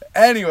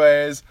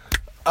Anyways,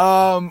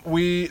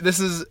 this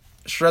is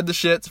Shred the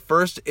Shit's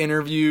first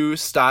interview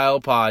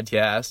style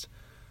podcast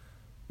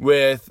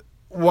with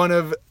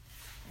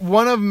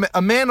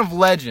a man of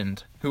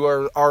legend who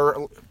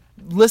our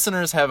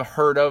listeners have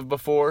heard of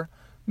before,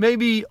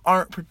 maybe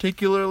aren't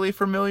particularly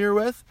familiar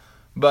with,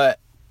 but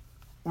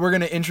we're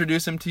going to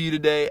introduce him to you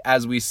today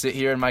as we sit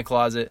here in my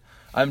closet.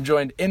 I'm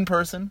joined in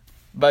person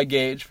by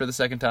Gage for the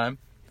second time.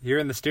 You're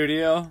in the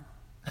studio?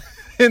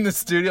 In the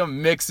studio,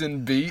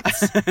 mixing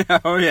beats.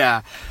 Oh,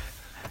 yeah.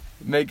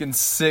 Making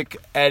sick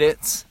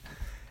edits.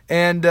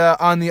 And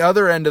on the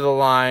other end of the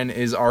line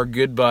is our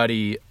good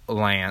buddy,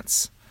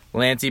 Lance.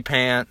 Lancey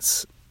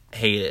Pants,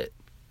 Haidet.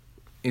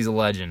 He's a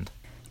legend.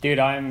 Dude,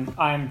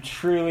 I'm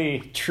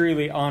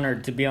truly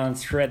honored to be on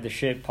Shred the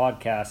Shit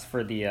podcast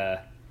for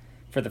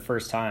the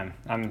first time.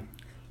 I'm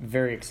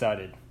very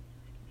excited.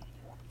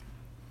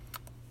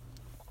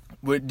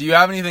 Do you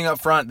have anything up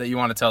front that you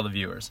want to tell the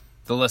viewers,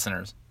 the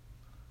listeners?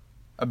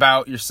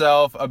 About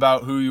yourself,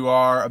 about who you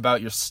are,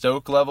 about your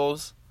stoke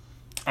levels?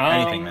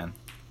 Anything, man.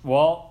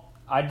 Well,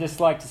 I'd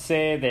just like to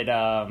say that,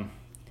 I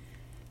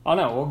don't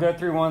know, we'll go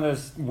through one of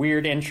those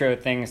weird intro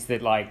things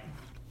that, like,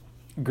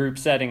 group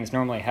settings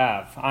normally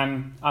have.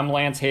 I'm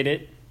Lance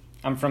Haidet.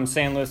 I'm from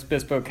San Luis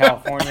Obispo,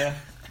 California.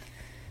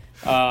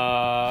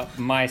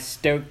 My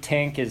stoke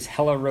tank is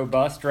hella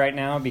robust right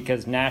now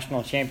because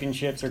national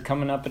championships are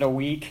coming up in a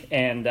week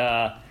and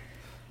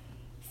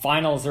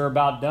finals are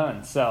about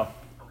done. So,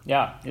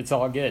 yeah, it's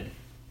all good.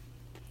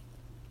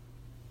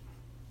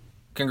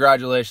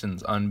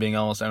 Congratulations on being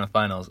almost done with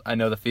finals. I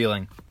know the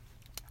feeling.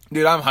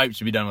 Dude, I'm hyped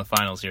to be done with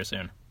finals here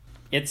soon.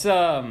 It's,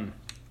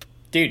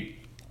 dude,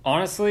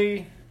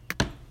 honestly,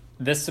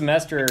 this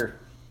semester,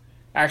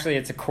 actually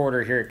it's a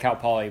quarter here at Cal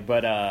Poly,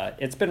 but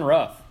it's been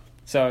rough.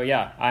 So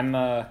yeah, I'm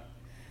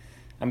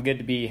good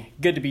to be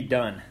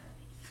done.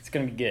 It's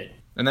gonna be good.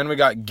 And then we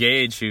got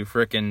Gage, who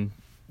frickin'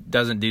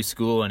 doesn't do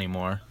school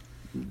anymore.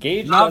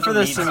 Gage not for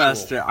this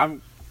semester.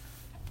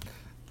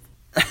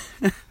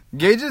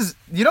 Gage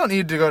you don't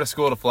need to go to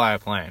school to fly a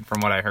plane,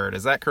 from what I heard.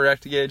 Is that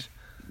correct, Gage?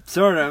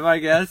 Sort of, I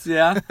guess.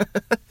 Yeah.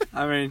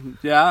 I mean,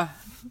 yeah.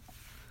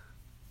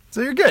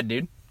 So you're good,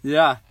 dude.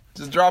 Yeah.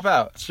 Just drop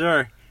out.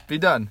 Sure. Be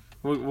done.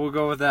 We'll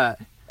go with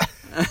that.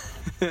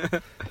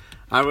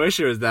 I wish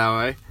it was that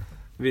way. It'd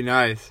be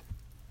nice.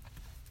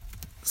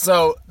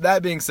 So,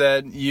 that being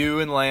said,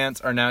 you and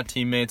Lance are now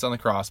teammates on the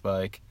cross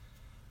bike.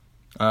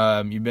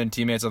 You've been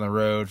teammates on the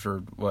road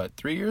for,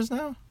 3 years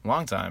now?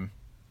 Long time.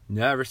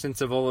 Yeah, ever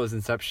since Avolo's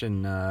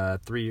inception,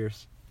 3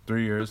 years.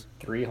 3 years.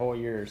 3 whole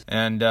years.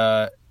 And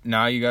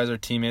now you guys are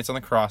teammates on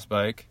the cross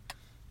bike.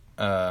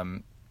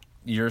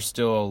 You're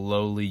still a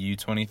lowly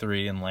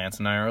U23, and Lance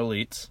and I are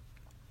elites.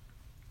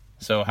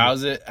 So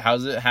how's it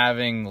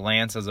having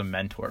Lance as a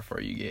mentor for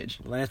you, Gage?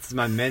 Lance is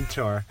my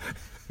mentor.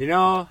 You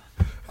know,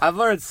 I've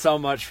learned so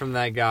much from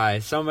that guy.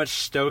 So much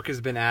stoke has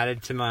been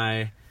added to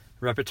my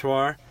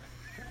repertoire.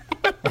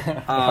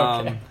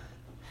 Okay.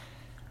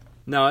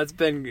 No, it's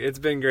been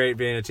great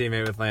being a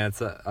teammate with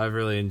Lance. I've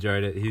really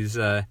enjoyed it. He's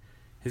got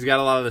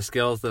a lot of the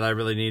skills that I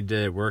really need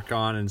to work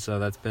on, and so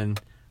that's been.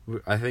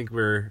 I think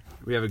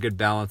we have a good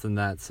balance in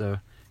that. So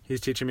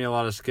he's teaching me a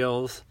lot of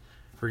skills.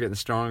 We're getting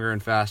stronger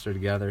and faster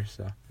together,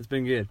 so it's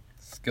been good.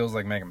 Skills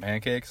like making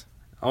pancakes?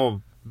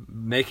 Oh,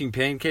 making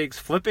pancakes,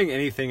 flipping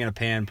anything in a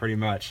pan, pretty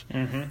much.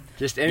 Mm-hmm.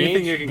 Just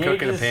anything you can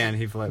cook in a pan,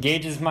 he flips.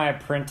 Gage is my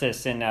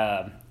apprentice in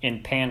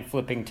pan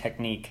flipping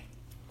technique,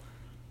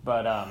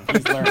 but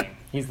he's learning.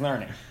 He's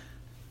learning.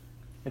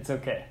 It's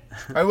okay.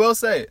 I will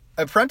say,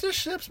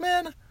 apprenticeships,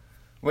 man.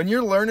 When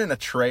you're learning a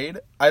trade,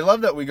 I love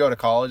that we go to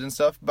college and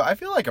stuff, but I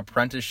feel like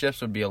apprenticeships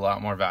would be a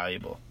lot more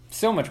valuable.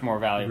 So much more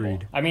valuable.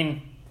 Agreed. I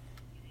mean,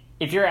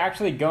 if you're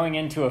actually going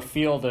into a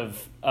field of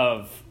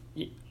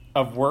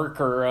work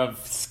or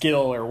of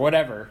skill or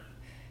whatever,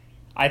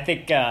 I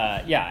think,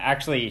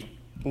 actually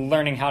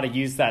learning how to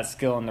use that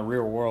skill in the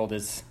real world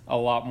is a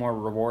lot more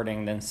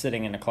rewarding than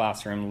sitting in a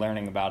classroom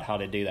learning about how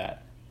to do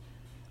that.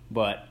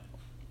 But,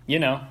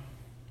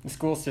 the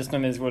school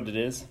system is what it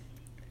is.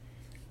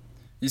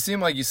 You seem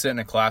like you sit in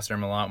a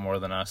classroom a lot more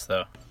than us,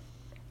 though.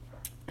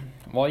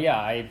 Well, yeah,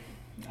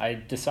 I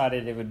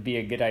decided it would be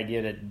a good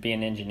idea to be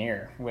an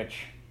engineer,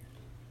 which,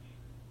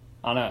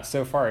 I don't know,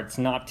 so far it's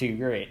not too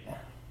great.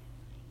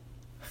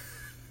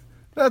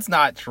 That's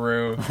not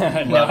true.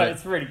 No,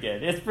 it's pretty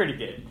good. It's pretty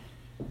good.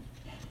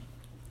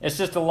 It's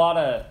just a lot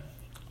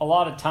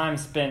of time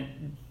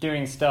spent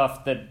doing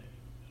stuff that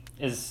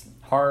is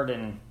hard,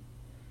 and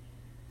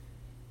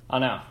I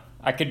don't know.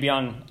 I could be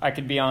on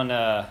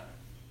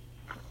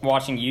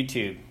watching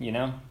YouTube,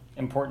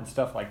 important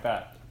stuff like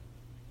that.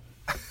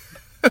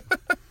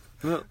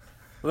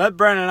 Let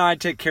Brennan and I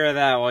take care of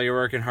that while you're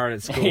working hard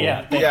at school.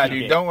 Yeah,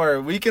 dude, don't worry.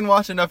 We can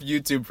watch enough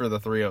YouTube for the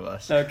three of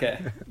us. Okay.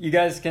 You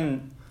guys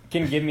can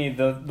give me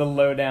the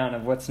lowdown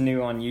of what's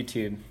new on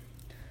YouTube.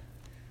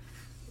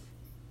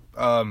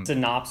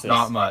 Synopsis.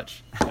 Not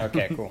much.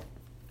 Okay, cool.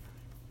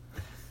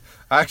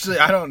 Actually,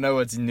 I don't know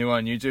what's new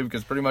on YouTube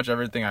because pretty much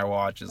everything I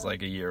watch is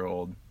like a year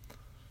old.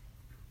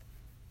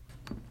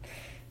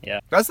 Yeah.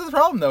 That's the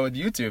problem though with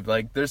YouTube.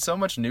 Like, there's so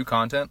much new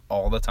content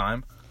all the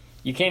time.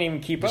 You can't even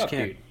keep Just up,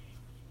 can't. dude.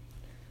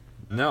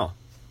 No.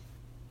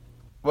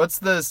 What's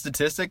the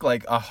statistic?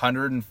 Like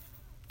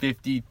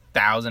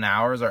 150,000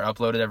 hours are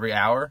uploaded every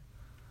hour,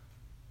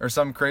 or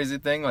some crazy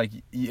thing. Like,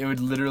 it would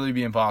literally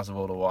be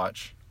impossible to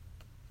watch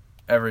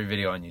every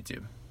video on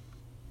YouTube.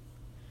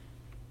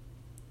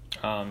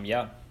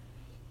 Yeah.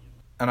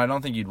 And I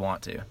don't think you'd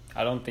want to.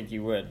 I don't think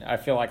you would. I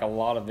feel like a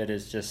lot of it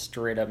is just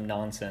straight up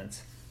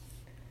nonsense.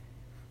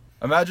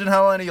 Imagine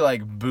how many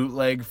like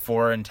bootleg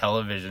foreign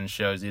television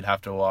shows you'd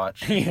have to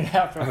watch. You'd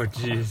have to. Oh,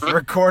 jeez.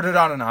 Recorded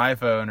on an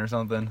iPhone or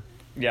something.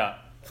 Yeah.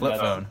 Flip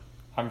phone.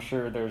 I'm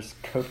sure there's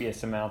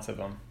copious amounts of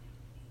them.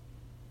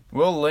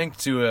 We'll link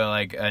to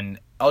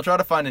I'll try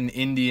to find an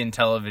Indian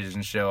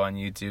television show on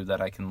YouTube that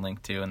I can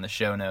link to in the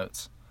show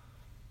notes.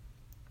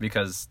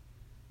 Because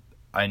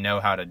I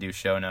know how to do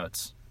show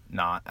notes.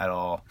 Not at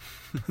all.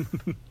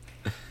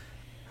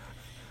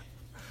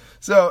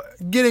 So,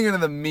 getting into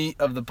the meat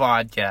of the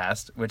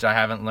podcast, which I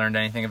haven't learned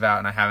anything about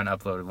and I haven't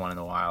uploaded one in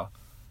a while.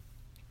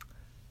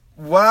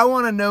 What I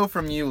want to know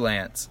from you,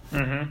 Lance,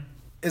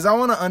 is I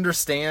want to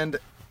understand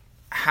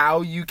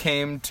how you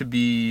came to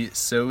be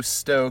so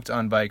stoked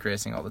on bike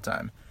racing all the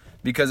time.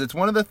 Because it's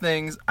one of the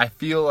things I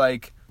feel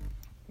like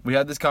we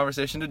had this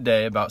conversation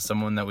today about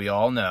someone that we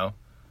all know.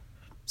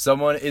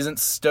 Someone isn't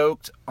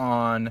stoked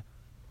on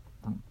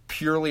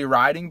purely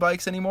riding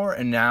bikes anymore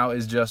and now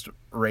is just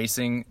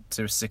racing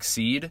to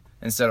succeed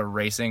instead of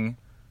racing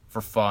for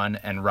fun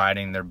and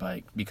riding their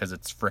bike because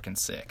it's freaking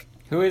sick.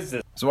 Who is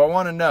this? So I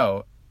want to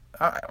know.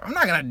 I'm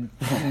not going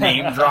to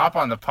name drop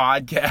on the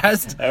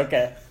podcast.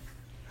 Okay.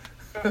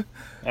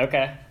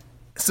 Okay.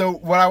 So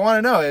what I want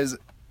to know is,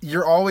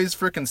 you're always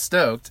freaking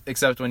stoked,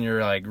 except when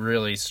you're like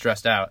really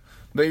stressed out.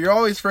 But you're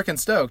always freaking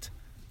stoked.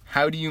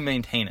 How do you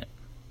maintain it?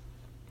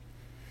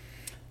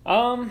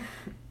 I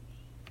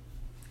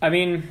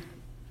mean,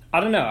 I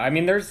don't know. I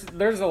mean,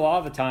 there's a lot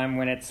of the time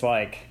when it's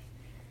like,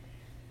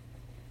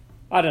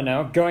 I don't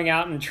know, going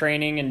out and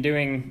training and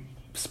doing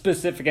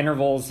specific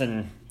intervals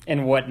and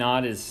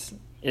whatnot is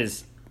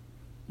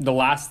the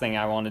last thing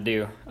I want to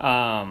do.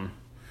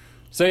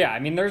 So yeah, I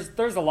mean,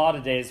 there's a lot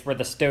of days where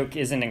the stoke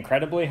isn't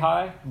incredibly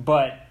high,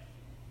 but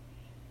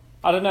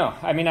I don't know.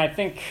 I mean, I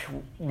think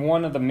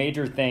one of the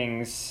major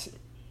things,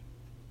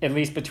 at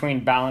least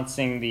between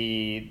balancing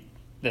the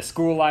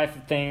school life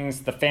of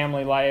things, the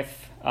family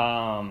life,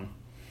 and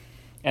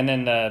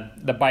then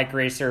the bike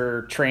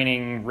racer,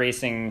 training,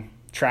 racing,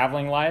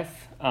 traveling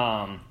life,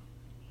 I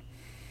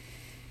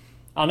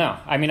don't know.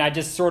 I mean, I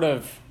sort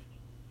of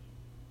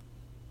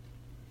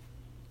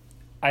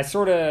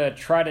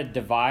try to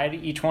divide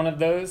each one of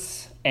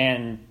those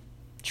and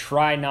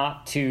try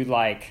not to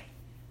like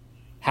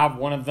have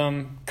one of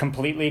them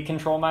completely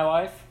control my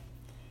life.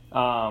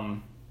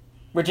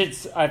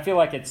 Which I feel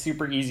like it's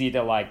super easy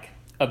to like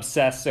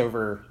obsess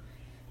over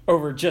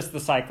just the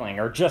cycling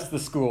or just the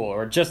school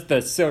or just the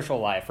social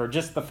life or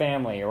just the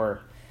family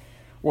or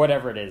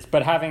whatever it is.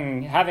 But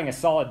having a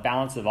solid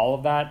balance of all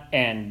of that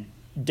and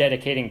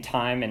dedicating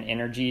time and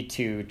energy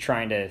to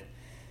trying to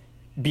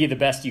be the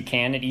best you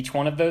can at each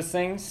one of those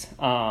things.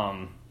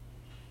 I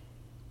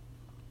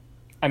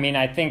mean,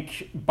 I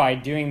think by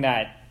doing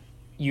that,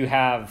 you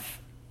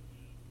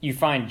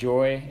find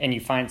joy and you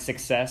find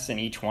success in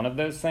each one of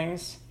those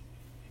things,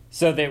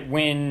 so that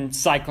when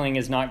cycling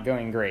is not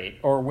going great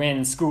or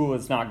when school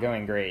is not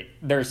going great,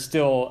 there's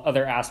still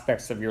other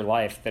aspects of your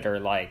life that are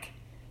like,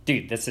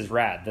 dude, this is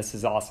rad. This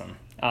is awesome.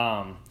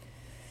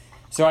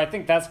 So I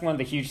think that's one of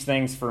the huge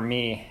things for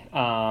me.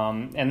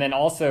 And then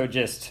also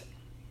just,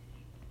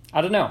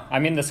 I don't know. I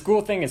mean, the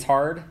school thing is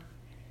hard,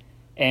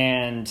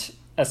 and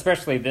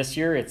especially this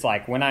year, it's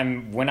like when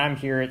I'm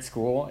here at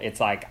school, it's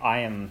like I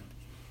am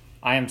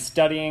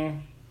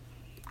studying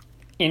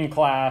in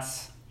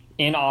class,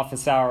 in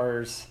office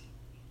hours,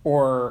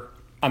 or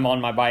I'm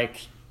on my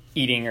bike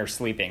eating or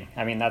sleeping.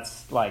 I mean,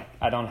 that's like,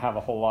 I don't have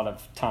a whole lot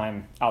of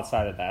time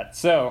outside of that.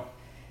 So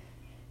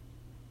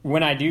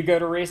when I do go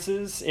to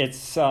races,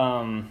 it's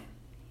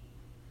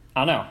I don't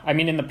know. I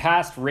mean, in the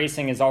past,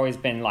 racing has always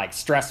been like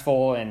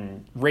stressful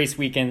and race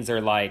weekends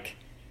are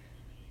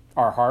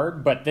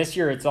hard. But this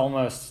year, it's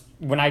almost,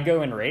 when I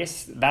go and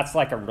race, that's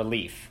like a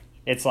relief.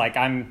 It's like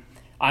I'm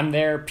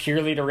there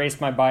purely to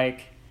race my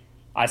bike.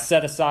 I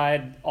set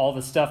aside all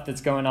the stuff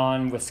that's going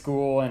on with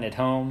school and at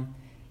home.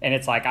 And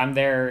it's like I'm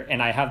there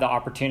and I have the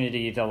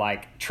opportunity to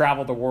like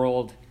travel the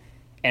world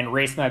and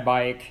race my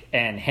bike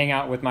and hang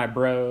out with my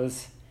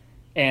bros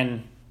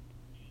and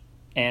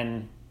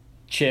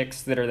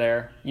chicks that are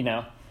there, you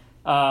know.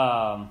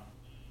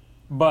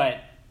 But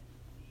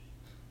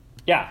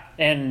yeah,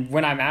 and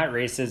when I'm at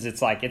races,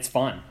 it's like, it's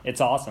fun. It's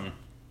awesome.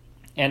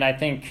 And I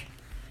think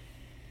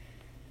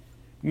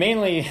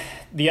mainly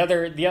the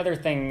other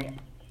thing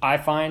I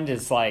find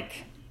is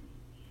like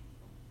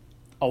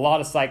a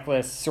lot of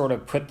cyclists sort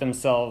of put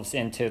themselves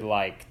into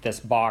like this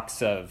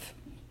box of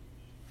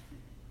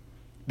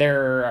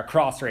they're a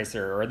cross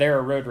racer or they're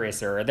a road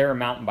racer or they're a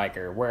mountain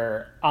biker,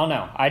 where I don't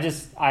know.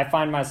 I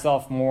find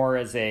myself more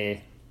as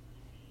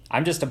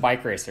I'm just a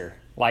bike racer.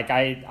 Like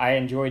I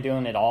enjoy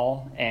doing it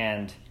all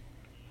and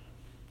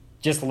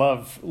just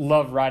love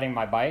riding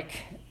my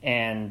bike.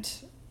 And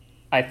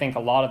I think a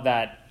lot of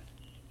that,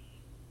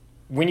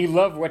 when you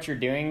love what you're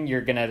doing,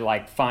 you're gonna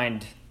like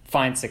find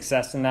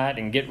success in that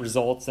and get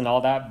results and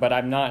all that. But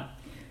I'm not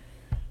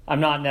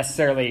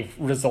necessarily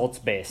results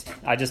based.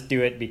 I just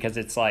do it because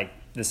it's like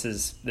this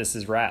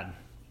is rad.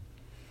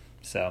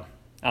 So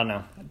I don't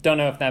know. Don't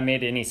know if that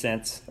made any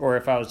sense or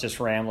if I was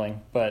just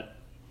rambling, but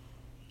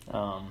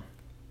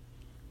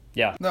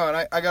yeah. No,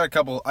 and I got a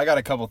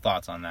couple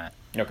thoughts on that.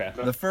 Okay.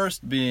 The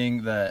first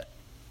being that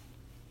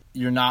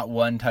you're not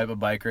one type of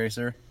bike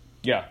racer.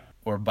 Yeah.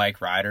 Or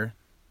bike rider.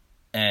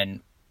 And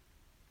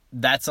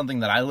that's something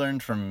that I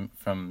learned from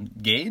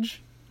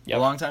Gage a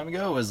long time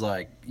ago, was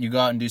like you go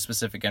out and do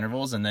specific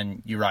intervals and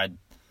then you ride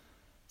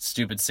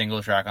stupid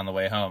single track on the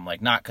way home.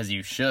 Like, not because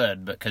you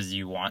should, but because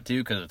you want to,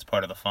 because it's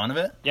part of the fun of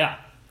it. Yeah.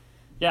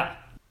 Yeah.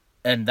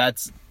 And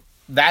that's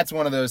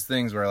one of those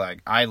things where, like,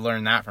 I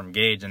learned that from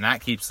Gage, and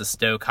that keeps the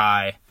stoke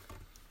high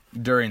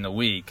during the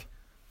week.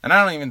 And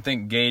I don't even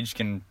think Gage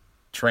can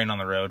train on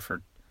the road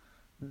for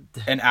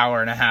an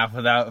hour and a half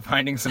without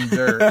finding some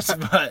dirt.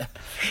 But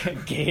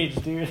Gage,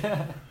 dude.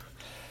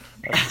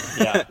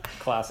 Yeah,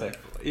 classic.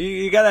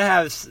 You gotta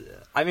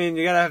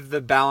have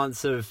the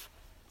balance of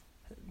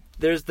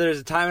there's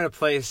a time and a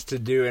place to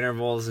do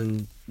intervals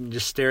and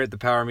just stare at the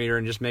power meter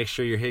and just make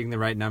sure you're hitting the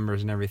right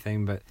numbers and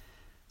everything. But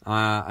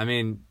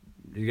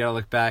you gotta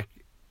look back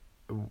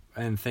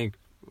and think,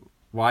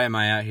 why am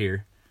I out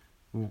here?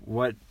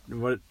 What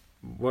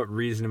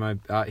reason am I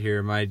out here?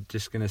 Am I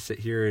just gonna sit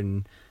here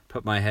and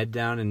put my head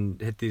down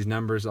and hit these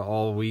numbers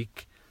all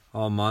week,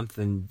 all month,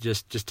 and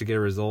just to get a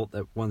result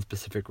at one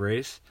specific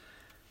race?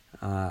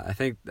 I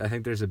think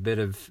there's a bit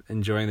of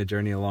enjoying the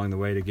journey along the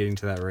way to getting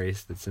to that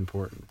race that's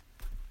important.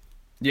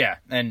 Yeah,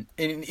 and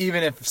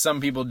even if some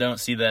people don't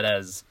see that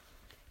as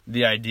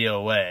the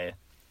ideal way,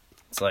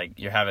 it's like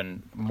you're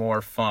having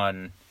more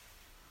fun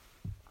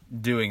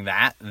doing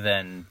that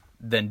than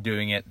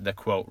doing it the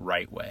quote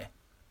right way.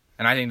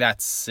 And I think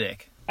that's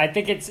sick. I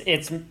think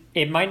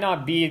it might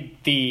not be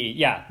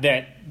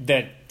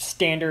the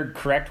standard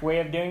correct way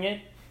of doing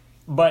it,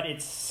 but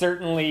it's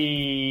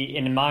certainly,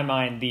 in my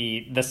mind,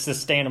 the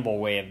sustainable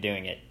way of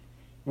doing it,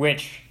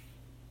 which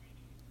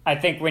I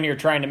think when you're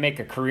trying to make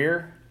a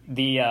career,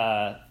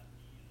 the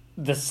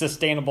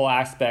sustainable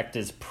aspect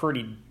is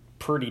pretty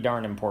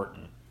darn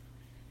important.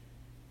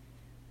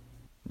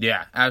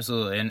 Yeah,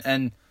 absolutely.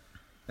 And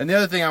the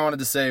other thing I wanted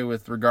to say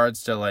with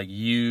regards to, like,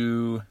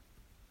 you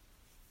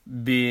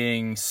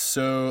being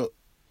so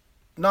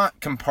not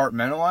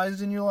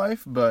compartmentalized in your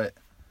life, but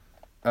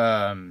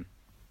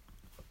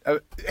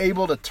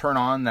able to turn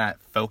on that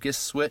focus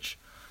switch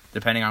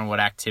depending on what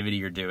activity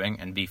you're doing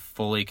and be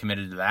fully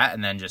committed to that,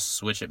 and then just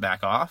switch it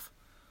back off.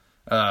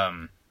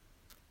 And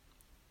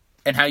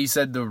how you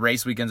said the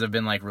race weekends have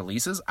been like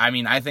releases. I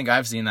mean, I think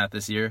I've seen that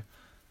this year.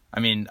 I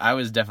mean, I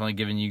was definitely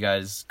giving you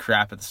guys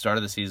crap at the start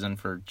of the season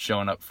for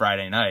showing up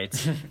Friday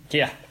nights.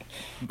 Yeah.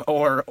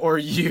 Or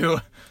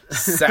you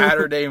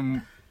Saturday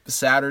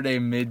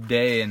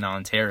midday in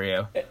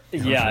Ontario.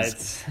 Yeah,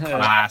 it's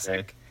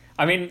classic.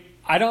 I mean,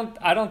 I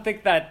don't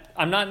think that,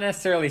 I'm not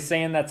necessarily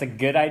saying that's a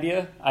good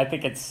idea. I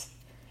think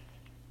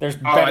there's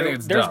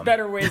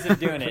better ways of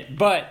doing it.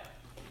 But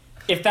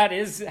if that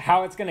is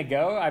how it's going to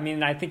go, I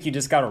mean, I think you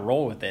just got to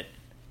roll with it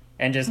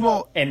and just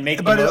make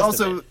the most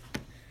of it.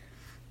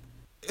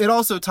 It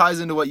also ties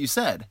into what you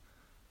said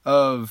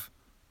of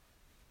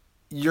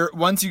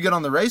once you get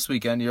on the race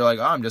weekend, you're like,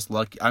 oh, I'm just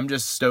lucky. I'm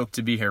just stoked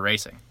to be here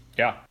racing.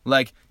 Yeah.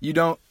 Like you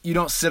don't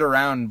sit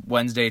around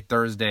Wednesday,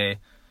 Thursday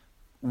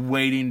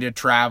waiting to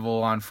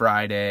travel on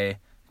Friday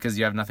because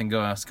you have nothing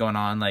else going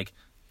on. Like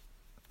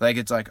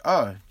it's like,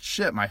 oh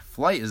shit, my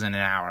flight is in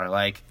an hour.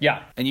 Like,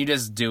 yeah. And you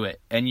just do it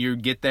and you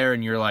get there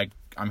and you're like,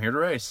 I'm here to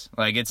race.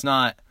 Like, it's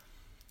not,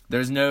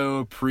 there's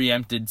no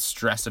preempted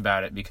stress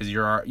about it because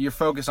you're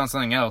focused on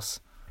something else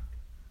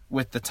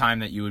with the time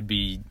that you would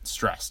be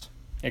stressed.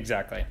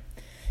 Exactly.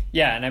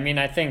 Yeah, and I mean,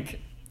 I think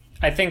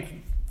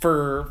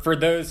for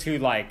those who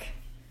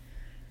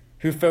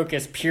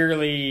focus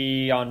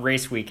purely on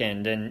race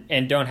weekend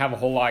and don't have a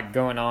whole lot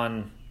going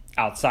on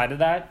outside of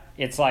that,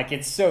 it's like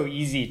it's so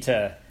easy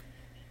to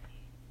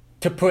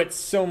put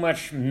so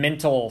much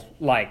mental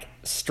like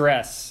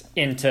stress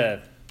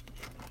into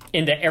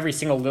every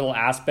single little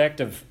aspect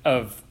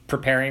of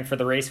preparing for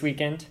the race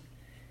weekend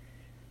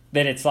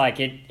that it's like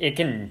it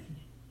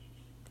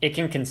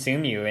can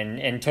consume you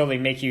and totally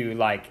make you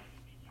like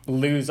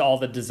lose all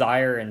the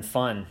desire and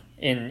fun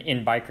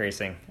in bike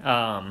racing.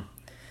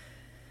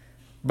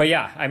 But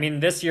yeah, I mean,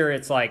 this year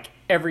it's like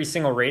every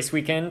single race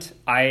weekend,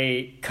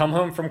 I come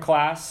home from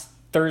class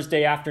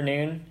Thursday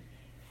afternoon,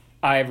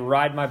 I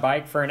ride my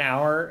bike for an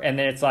hour, and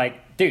then it's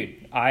like,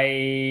 dude,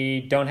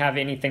 I don't have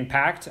anything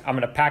packed. I'm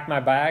going to pack my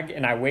bag,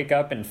 and I wake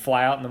up and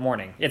fly out in the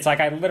morning. It's like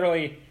I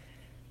literally,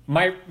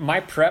 my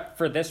prep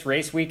for this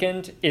race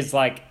weekend is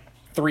like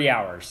 3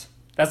 hours.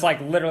 That's like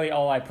literally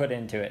all I put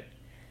into it.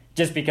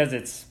 Just because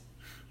it's,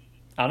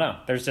 I don't know,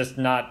 there's just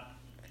not,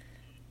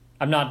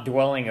 not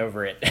dwelling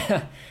over it.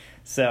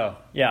 So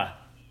yeah,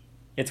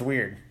 it's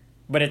weird,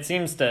 but it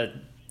seems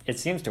to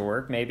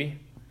work. Maybe.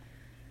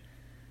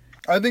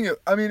 I think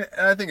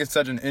it's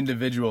such an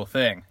individual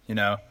thing, you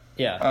know.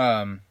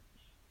 Yeah.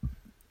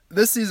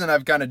 This season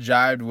I've kind of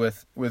jived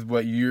with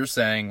what you're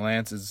saying,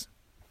 Lance. Is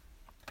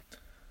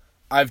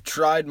I've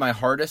tried my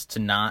hardest to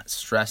not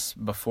stress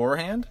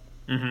beforehand,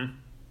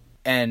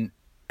 and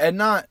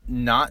not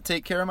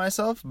take care of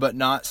myself, but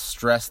not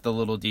stress the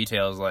little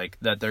details like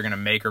that they're gonna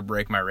make or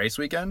break my race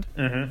weekend.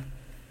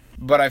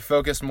 But I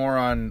focus more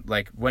on,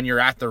 like, when you're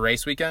at the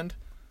race weekend,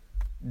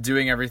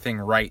 doing everything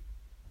right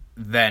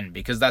then,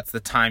 because that's the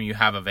time you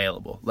have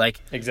available.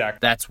 Like, Exactly.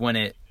 that's when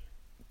it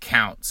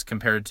counts,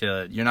 compared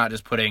to you're not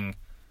just putting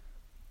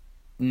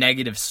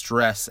negative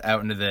stress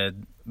out into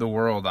the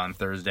world on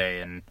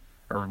Thursday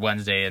or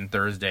Wednesday and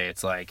Thursday.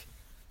 It's like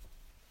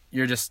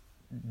you're just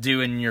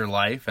doing your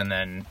life, and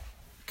then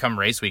come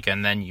race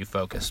weekend, then you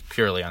focus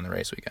purely on the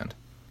race weekend.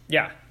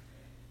 Yeah.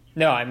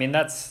 No, I mean,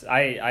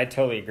 I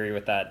totally agree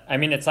with that. I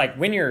mean, it's like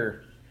when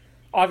you're,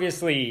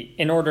 obviously,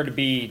 in order to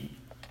be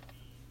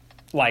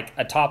like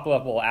a top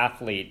level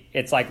athlete,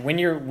 it's like when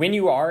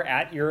you are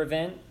at your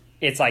event,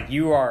 it's like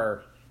you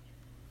are,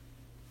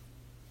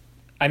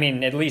 I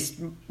mean, at least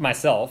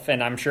myself,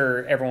 and I'm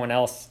sure everyone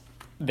else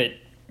that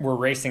we're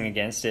racing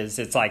against,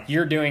 it's like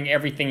you're doing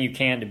everything you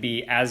can to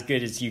be as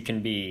good as you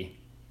can be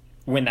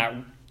when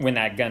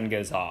that gun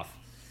goes off.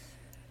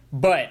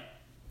 But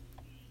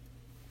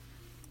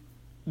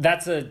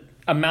that's a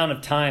amount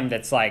of time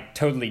that's like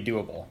totally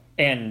doable,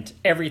 and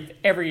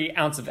every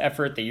ounce of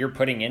effort that you're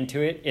putting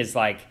into it is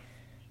like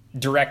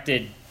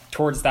directed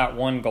towards that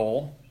one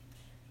goal.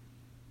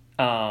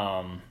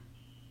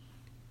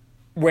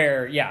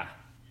 Where, yeah,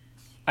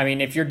 I mean,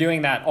 if you're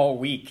doing that all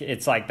week,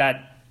 it's like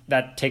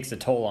that takes a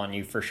toll on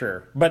you for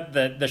sure. But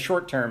the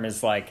short term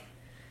is like,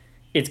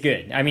 it's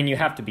good. I mean, you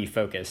have to be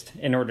focused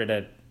in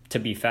order to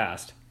be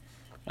fast.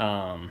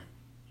 But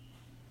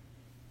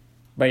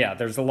yeah,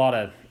 there's a lot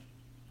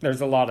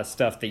of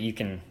stuff that you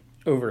can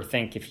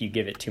overthink if you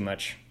give it too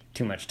much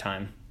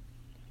time.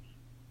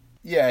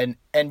 Yeah,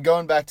 and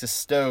going back to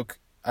Stoke,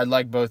 I'd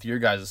like both your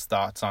guys'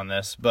 thoughts on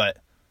this, but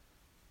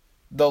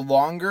the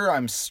longer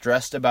I'm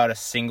stressed about a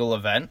single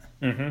event,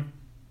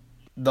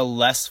 the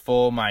less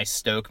full my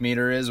Stoke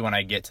meter is when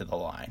I get to the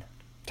line.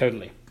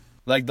 Totally.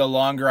 Like, the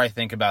longer I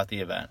think about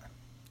the event.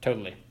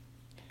 Totally.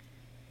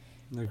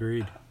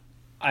 Agreed.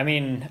 I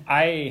mean,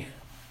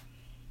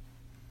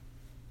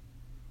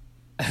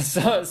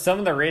 so some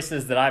of the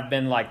races that I've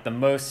been like the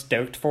most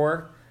stoked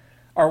for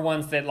are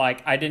ones that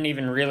like I didn't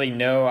even really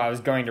know I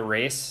was going to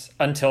race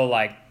until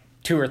like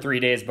 2 or 3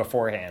 days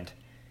beforehand.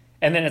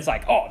 And then it's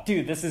like, oh,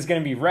 dude, this is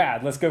going to be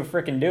rad. Let's go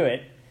frickin' do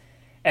it.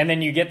 And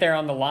then you get there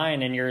on the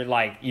line and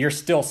you're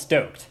still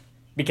stoked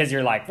because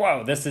you're like,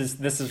 whoa, this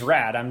is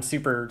rad. I'm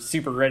super,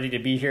 super ready to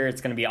be here. It's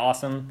going to be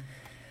awesome.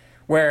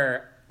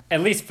 Where,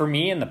 at least for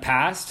me in the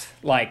past,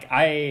 like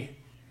I've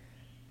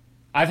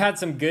had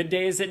some good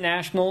days at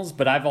nationals,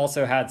 but I've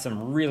also had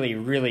some really,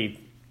 really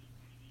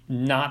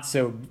not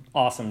so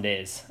awesome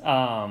days.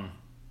 And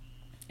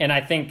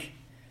I think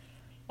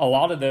a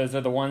lot of those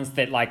are the ones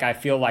that like I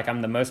feel like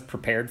I'm the most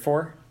prepared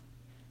for.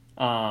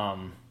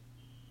 And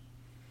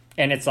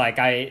it's like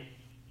I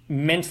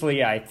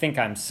think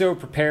I'm so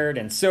prepared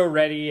and so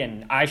ready,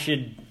 and I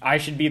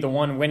should be the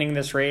one winning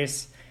this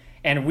race.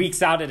 And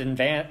weeks out in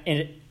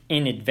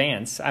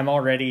advance, I'm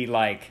already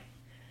like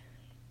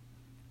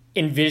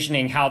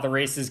envisioning how the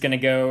race is going to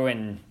go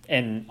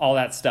and all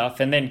that stuff.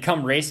 And then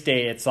come race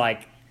day, it's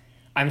like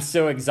I'm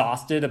so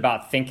exhausted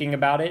about thinking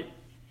about it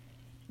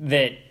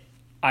that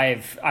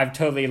I've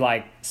totally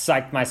like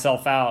psyched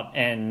myself out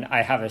and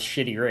I have a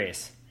shitty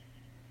race.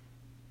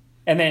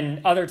 And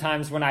then other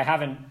times when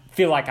I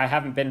feel like I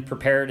haven't been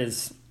prepared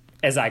as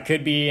I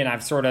could be, and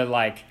I've sort of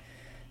like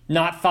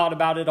not thought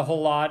about it a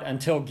whole lot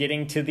until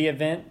getting to the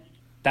event,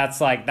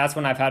 that's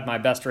when I've had my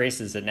best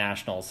races at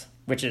nationals,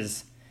 which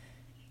is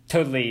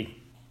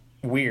totally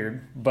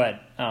weird,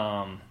 but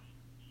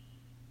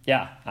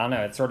yeah, I don't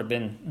know, it's sort of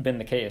been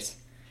the case.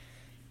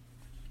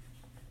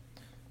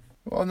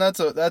 Well, and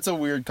that's a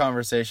weird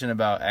conversation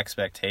about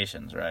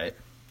expectations, right?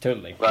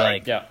 Totally.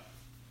 Like, yeah.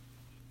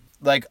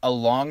 Like, a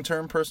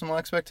long-term personal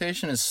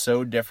expectation is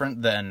so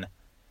different than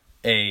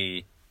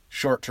a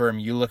short-term,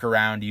 you look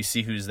around, you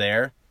see who's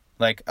there,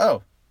 like,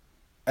 oh,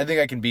 I think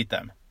I can beat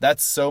them.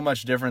 That's so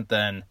much different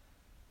than,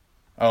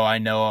 oh, I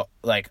know,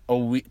 like,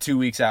 2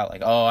 weeks out,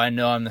 like, oh, I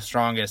know I'm the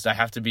strongest, I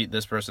have to beat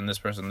this person, this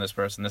person, this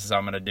person, this is how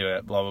I'm going to do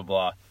it, blah, blah,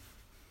 blah.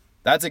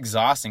 That's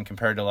exhausting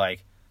compared to,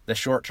 like, the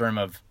short term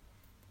of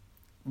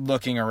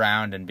looking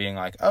around and being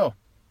like, oh,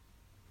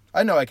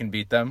 I know I can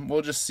beat them.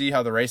 We'll just see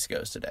how the race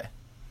goes today.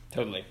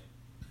 Totally.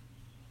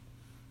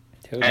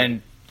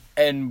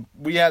 And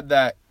we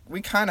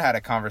kind of had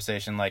a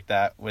conversation like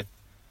that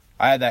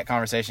I had that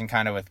conversation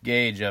kind of with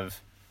Gage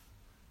of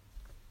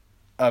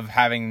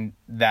having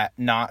that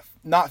not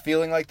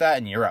feeling like that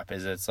in Europe.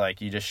 Is it's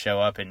like you just show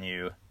up and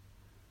you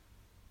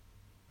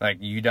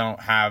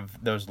don't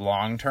have those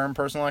long-term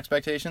personal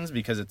expectations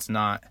because it's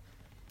not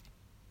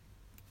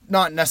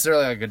not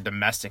necessarily like a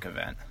domestic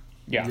event.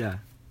 Yeah.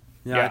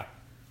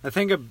 I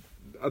think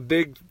a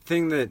big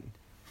thing that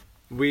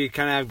we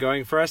kind of have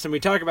going for us, and we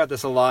talk about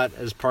this a lot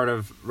as part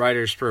of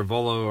Riders for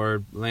Volo,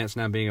 or Lance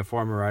now being a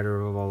former rider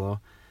of a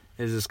Volo,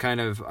 is this kind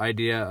of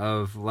idea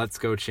of let's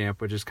go champ,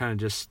 which is kind of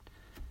just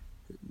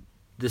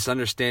this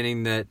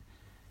understanding that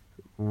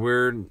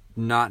we're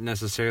not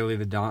necessarily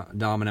the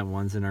dominant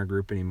ones in our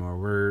group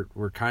anymore.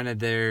 We're kind of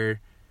there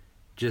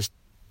just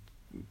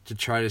to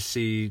try to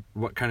see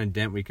what kind of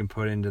dent we can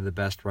put into the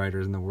best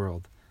riders in the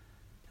world.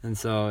 And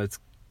so it's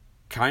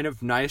kind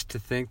of nice to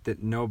think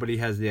that nobody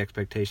has the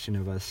expectation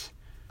of us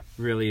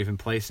really even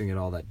placing it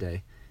all that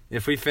day.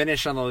 If we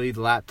finish on the lead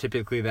lap,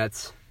 typically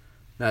that's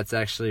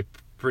actually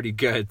pretty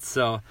good.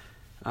 So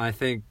I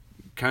think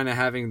kind of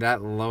having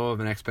that low of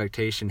an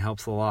expectation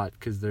helps a lot,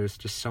 because there's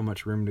just so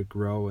much room to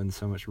grow and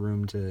so much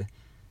room to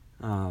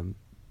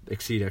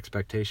exceed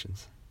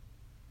expectations.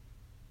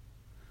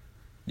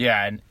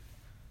 Yeah,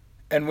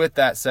 and with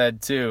that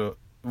said too,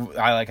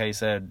 I like how you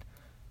said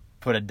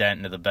put a dent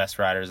into the best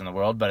riders in the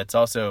world, but it's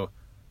also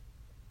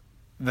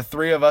the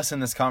three of us in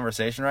this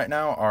conversation right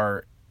now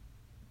are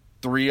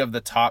 3 of the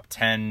top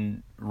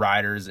 10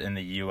 riders in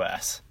the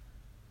U.S.,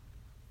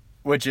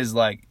 which is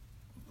like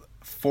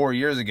 4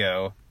 years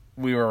ago,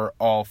 we were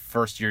all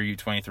first-year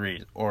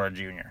U23s or a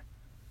junior.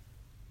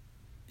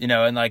 You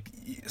know, and like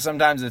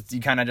sometimes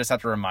you kind of just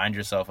have to remind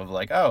yourself of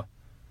like, oh,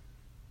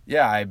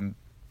 yeah,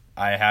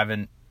 I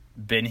haven't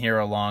been here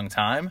a long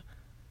time,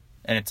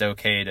 and it's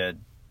okay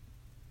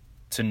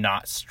to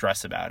not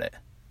stress about it.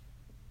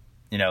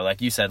 You know,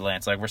 like you said,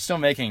 Lance, like we're still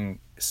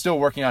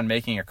working on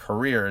making a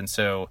career, and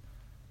so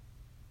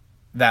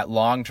that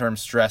long-term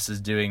stress is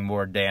doing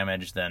more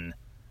damage than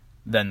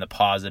the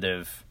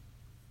positive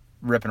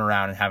ripping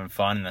around and having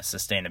fun, and the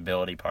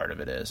sustainability part of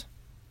it is,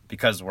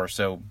 because we're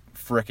so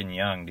freaking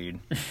young, dude.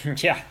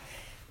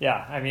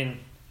 Yeah. I mean,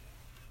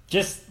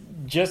 just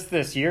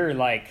this year,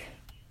 like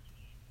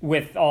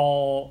with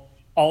all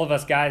of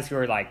us guys who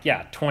are like,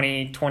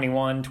 20,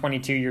 21,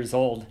 22 years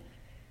old.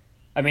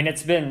 I mean,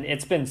 it's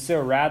been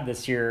so rad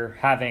this year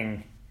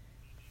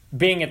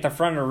being at the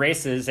front of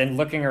races and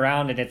looking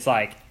around, and it's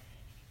like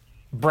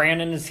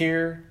Brandon is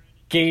here,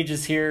 Gage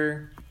is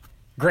here,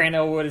 Grant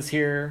Elwood is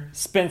here,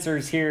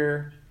 Spencer's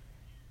here,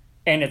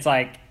 and it's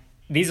like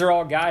these are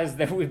all guys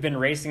that we've been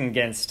racing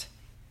against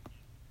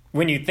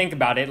when you think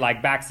about it,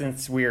 like back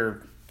since we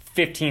were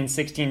 15,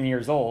 16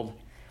 years old.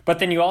 But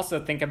then you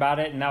also think about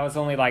it, and that was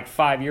only like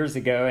 5 years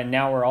ago, and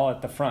now we're all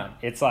at the front.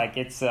 It's like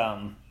it's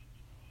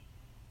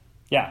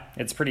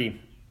pretty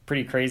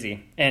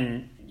crazy.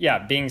 And yeah,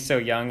 being so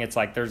young, it's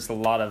like there's a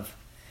lot of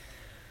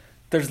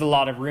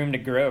room to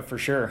grow for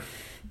sure.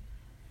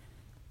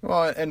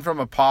 Well, and from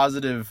a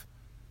positive,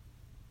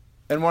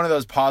 and one of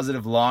those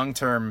positive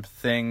long-term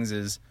things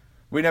is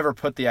we never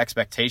put the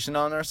expectation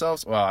on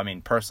ourselves. Well, I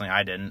mean, personally,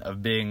 I didn't,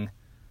 of being,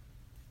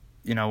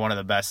 one of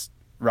the best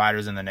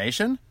riders in the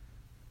nation.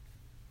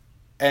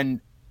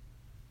 And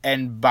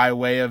by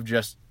way of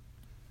just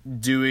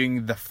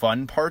doing the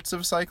fun parts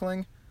of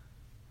cycling,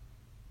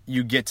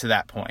 you get to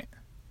that point.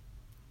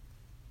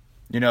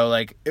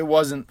 Like it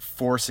wasn't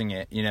forcing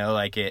it,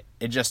 like it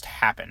just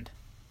happened.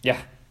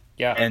 Yeah.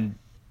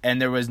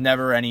 And there was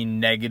never any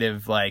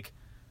negative, like,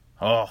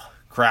 oh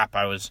crap,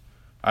 I was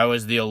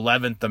the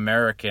 11th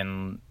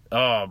American,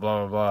 oh,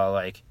 blah, blah, blah.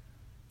 Like,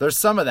 there's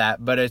some of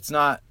that, but it's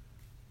not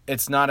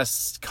a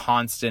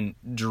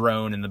constant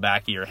drone in the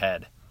back of your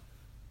head.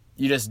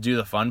 You just do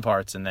the fun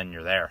parts and then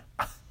you're there.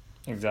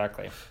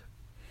 Exactly.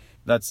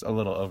 That's a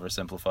little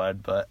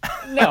oversimplified, but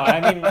no,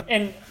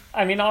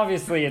 I mean,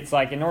 obviously it's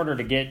like in order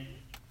to get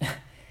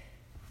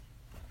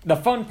the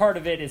fun part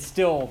of it is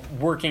still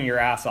working your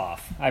ass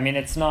off. I mean,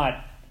 it's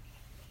not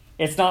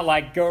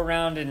like go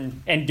around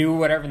and do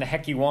whatever the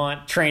heck you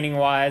want, training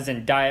wise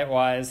and diet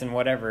wise and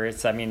whatever. It's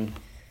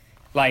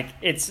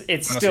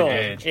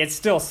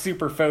still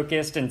super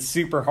focused and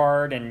super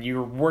hard, and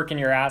you're working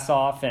your ass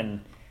off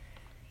and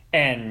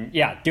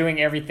yeah,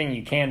 doing everything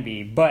you can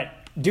be, but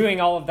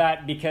doing all of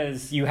that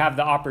because you have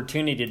the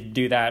opportunity to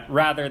do that,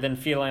 rather than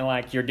feeling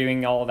like you're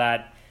doing all of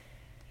that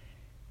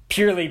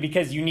purely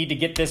because you need to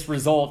get this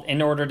result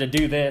in order to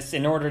do this,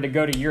 in order to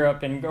go to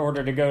Europe, in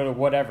order to go to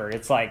whatever.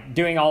 It's like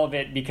doing all of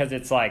it because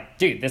it's like,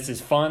 dude, this is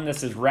fun,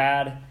 this is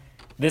rad,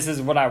 this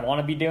is what I want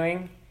to be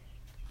doing.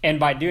 And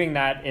by doing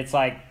that, it's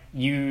like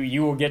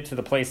you will get to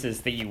the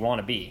places that you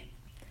want to be.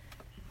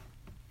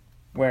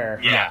 Where,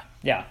 yeah,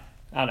 I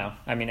don't know.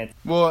 I mean, it's...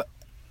 Well,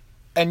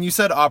 and you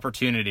said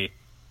opportunity.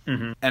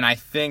 Mm-hmm. And I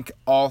think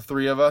all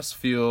 3 of us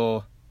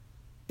feel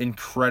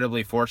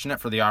incredibly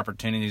fortunate for the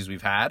opportunities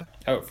we've had.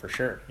 Oh, for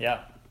sure.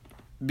 Yeah.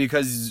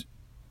 Because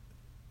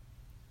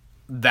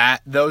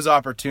those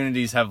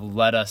opportunities have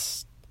let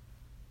us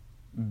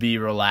be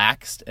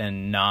relaxed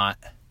and not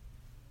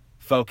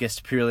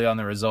focused purely on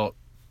the result,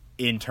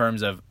 in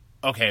terms of,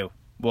 okay,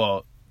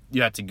 well,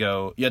 you have to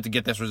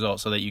get this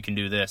result so that you can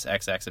do this,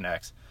 X, X, and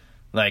X.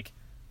 Like,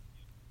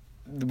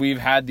 we've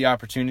had the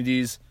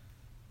opportunities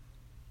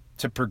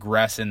to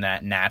progress in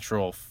that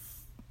natural,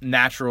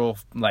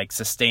 like,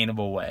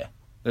 sustainable way.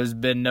 there's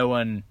been no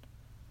one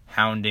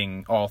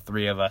hounding all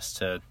three of us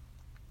to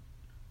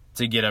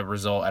get a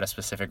result at a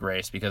specific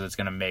race because it's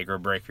going to make or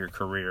break your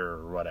career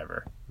or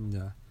whatever.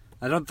 Yeah.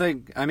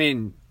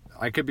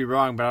 I could be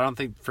wrong, but I don't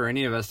think for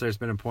any of us there's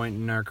been a point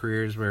in our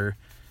careers where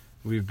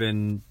we've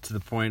been to the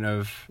point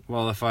of,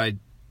 well, if I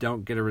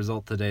don't get a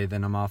result today,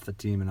 then I'm off the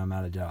team and I'm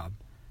out of job.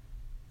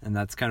 And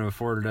that's kind of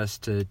afforded us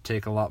to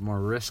take a lot more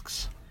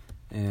risks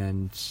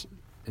and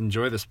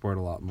enjoy the sport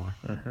a lot more.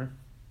 Mm-hmm.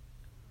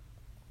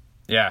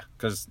 Yeah,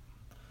 because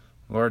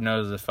Lord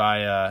knows if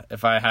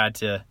I had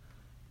to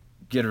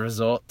get a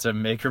result to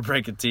make or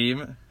break a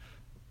team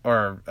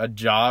or a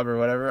job or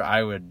whatever,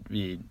 I would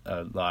be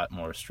a lot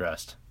more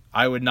stressed.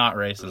 I would not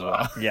race as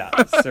well. Yeah,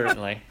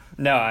 certainly.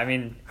 No, I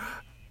mean,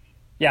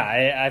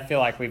 yeah, I feel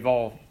like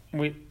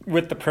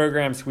with the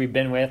programs we've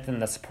been with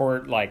and the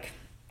support, like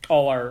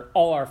all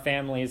our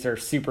families are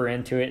super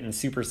into it and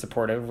super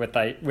supportive,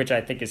 which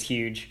I think is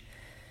huge.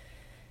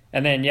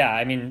 And then, yeah,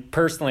 I mean,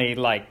 personally,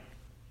 like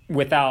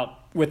without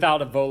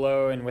a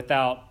Volo and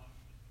without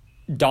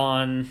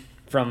Don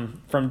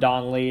from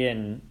Don Lee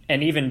and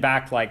even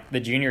back like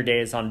the junior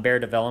days on Bear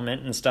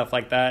Development and stuff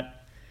like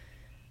that,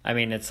 I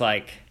mean, it's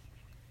like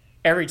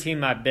every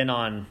team I've been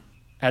on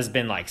has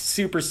been like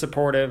super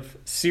supportive,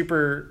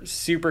 super,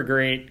 super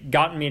great,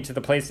 gotten me to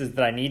the places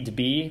that I need to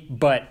be,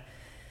 but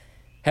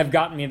have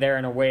gotten me there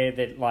in a way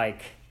that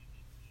like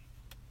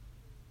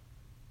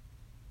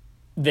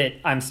that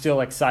I'm still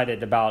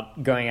excited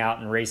about going out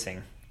and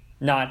racing.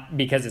 Not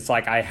because it's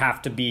like I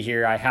have to be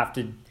here, I have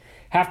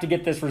to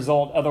get this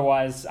result,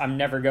 otherwise I'm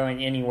never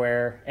going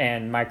anywhere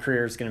and my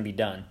career is going to be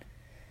done.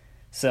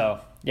 So,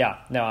 yeah,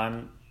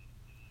 no,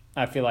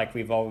 I feel like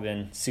we've all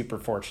been super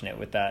fortunate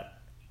with that.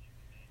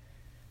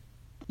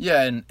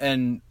 Yeah,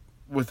 and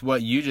with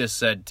what you just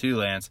said too,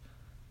 Lance,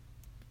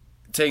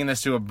 taking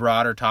this to a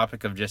broader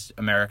topic of just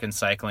American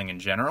cycling in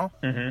general,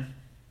 Mm-hmm.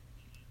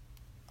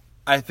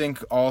 I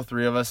think all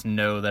three of us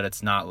know that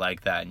it's not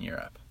like that in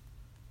Europe.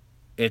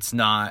 It's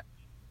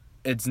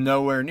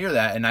nowhere near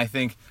that, and I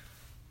think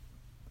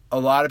a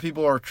lot of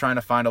people are trying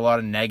to find a lot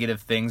of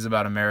negative things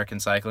about American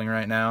cycling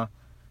right now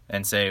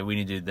and say we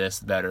need to do this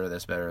better, and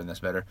this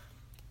better.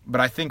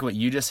 But I think what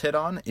you just hit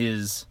on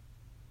is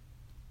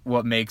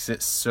what makes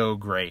it so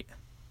great.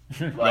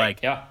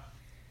 Like, yeah.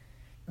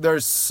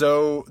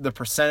 The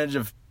percentage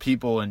of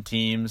people and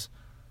teams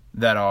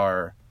that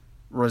are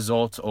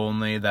results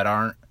only, that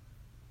aren't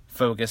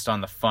focused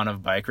on the fun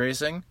of bike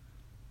racing,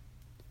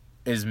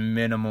 is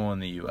minimal in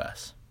the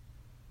US.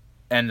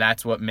 And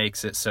that's what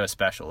makes it so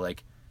special.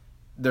 Like,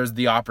 there's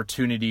the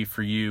opportunity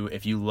for you,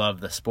 if you love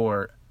the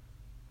sport,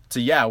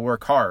 to,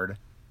 work hard,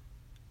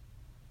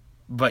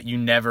 but you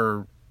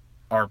never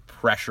are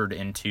pressured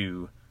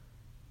into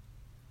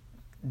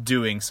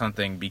doing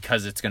something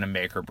because it's going to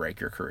make or break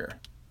your career.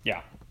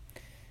 Yeah.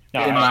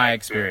 No, in my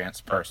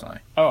experience, personally.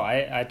 Oh,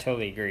 I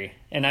totally agree.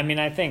 And I mean,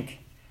 I think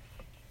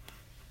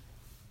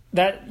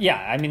that,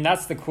 I mean,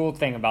 that's the cool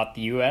thing about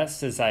the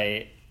US is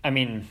I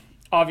mean,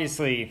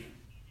 obviously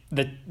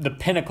the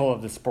pinnacle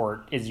of the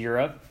sport is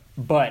Europe,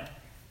 but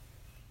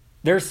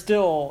there's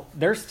still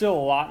a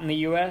lot in the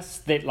US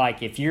that,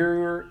 like, if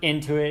you're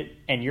into it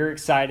and you're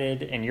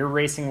excited and you're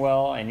racing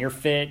well and you're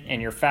fit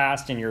and you're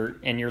fast and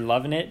you're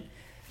loving it,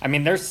 I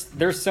mean,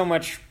 there's so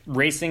much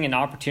racing and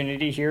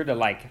opportunity here to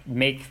like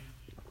make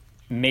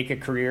a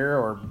career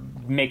or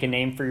make a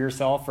name for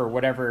yourself or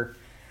whatever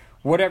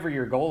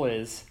your goal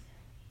is.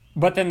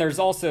 But then there's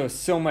also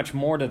so much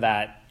more to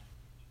that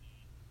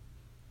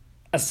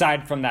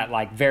aside from that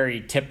like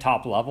very tip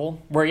top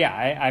level where,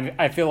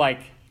 I feel like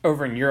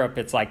over in Europe,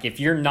 it's like if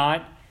you're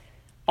not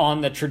on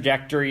the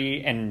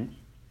trajectory and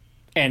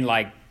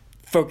like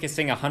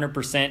focusing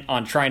 100%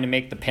 on trying to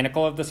make the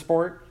pinnacle of the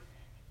sport,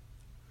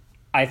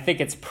 I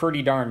think it's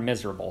pretty darn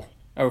miserable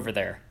over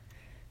there,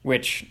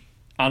 which,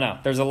 I don't know,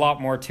 there's a lot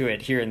more to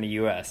it here in the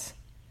U.S.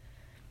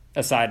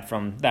 aside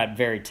from that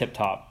very tip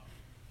top.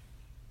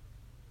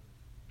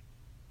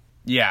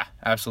 Yeah,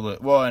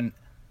 absolutely. Well,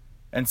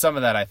 and some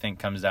of that I think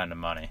comes down to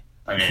money.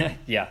 I mean,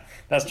 yeah,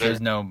 that's true.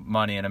 There's no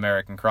money in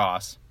American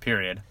cross,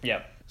 period.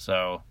 Yep.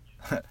 So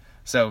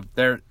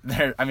there.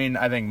 I mean,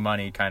 I think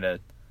money kind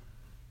of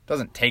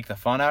doesn't take the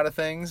fun out of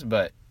things,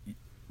 but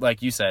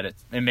like you said,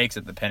 it makes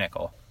it the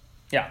pinnacle.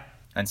 Yeah.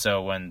 And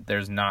so when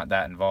there's not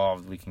that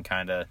involved, we can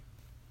kind of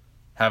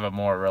have a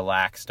more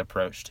relaxed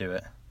approach to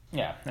it.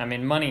 Yeah, I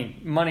mean,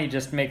 money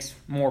just makes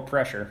more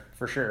pressure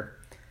for sure.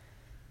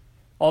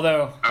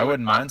 Although I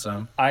wouldn't mind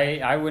some.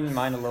 I wouldn't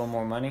mind a little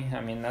more money.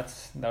 I mean, that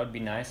would be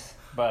nice.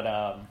 But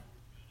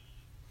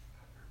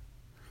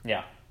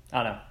yeah,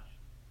 I don't know.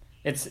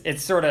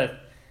 It's sort of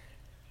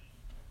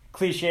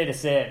cliche to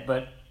say it,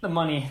 but the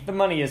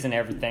money isn't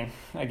everything,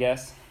 I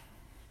guess.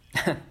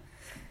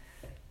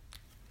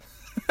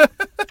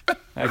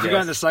 If you're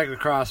going to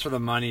cyclocross for the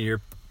money,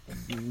 you're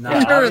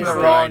not. You're in the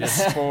wrong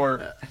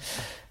sport.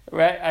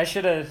 Right? I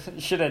should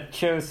have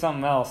chose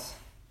something else.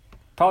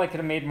 Probably could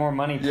have made more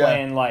money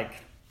playing like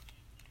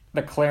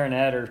the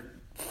clarinet or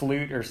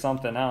flute or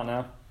something. I don't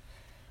know.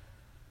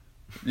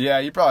 Yeah,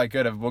 you probably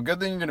could have. Well, good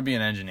thing you're going to be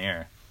an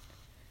engineer.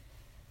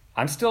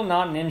 I'm still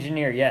not an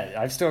engineer yet.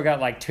 I've still got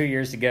like 2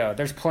 years to go.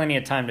 There's plenty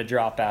of time to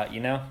drop out, you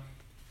know?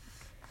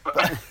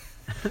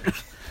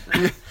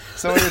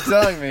 So what you're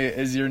telling me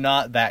is you're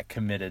not that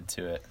committed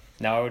to it.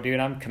 No,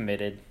 dude, I'm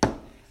committed.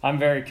 I'm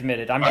very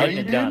committed. I'm Are getting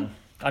you, it dude? done.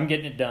 I'm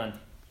getting it done.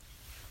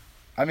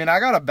 I mean, I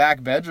got a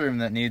back bedroom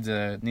that needs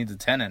a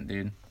tenant,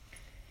 dude.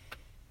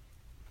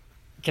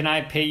 Can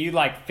I pay you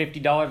like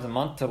 $50 a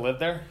month to live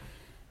there?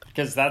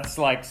 Because that's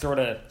like sort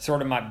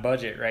of my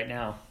budget right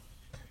now.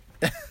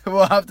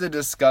 We'll have to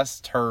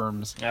discuss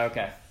terms.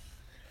 Okay.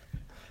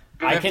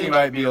 50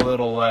 might be a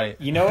little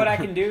light. You know what I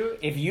can do?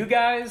 If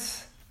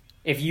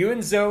you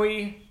and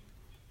Zoe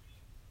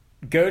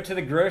go to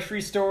the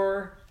grocery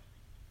store,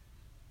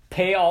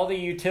 pay all the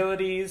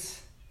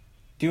utilities,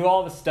 do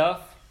all the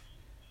stuff,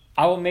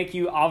 I will make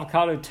you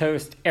avocado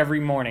toast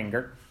every morning.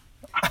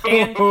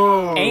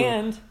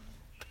 And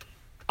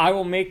I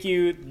will make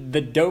you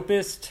the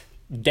dopest,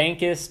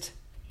 dankest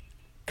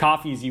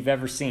coffees you've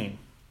ever seen.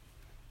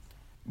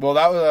 Well,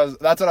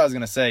 that's what I was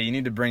gonna say. You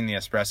need to bring the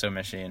espresso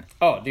machine.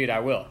 Oh, dude,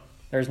 I will.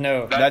 There's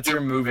no... That's your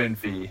move-in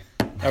fee.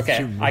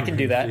 Okay, I can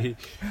do that.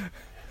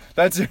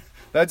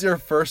 That's your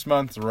first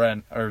month's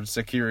rent or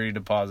security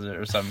deposit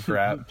or some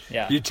crap.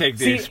 Yeah. You take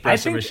the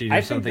espresso machine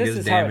if something is this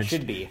is damaged. how it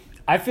should be.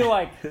 I feel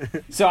like...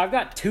 So I've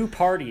got 2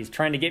 parties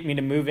trying to get me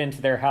to move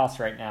into their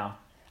house right now.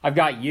 I've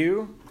got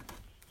you,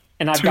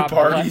 and I've got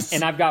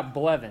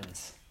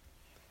Blevins.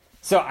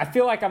 So I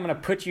feel like I'm going to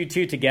put you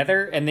 2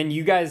 together, and then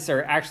you guys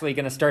are actually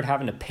going to start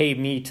having to pay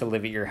me to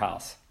live at your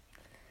house.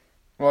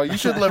 Well, you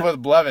should live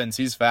with Blevins.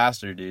 He's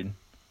faster, dude.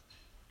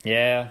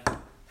 Yeah.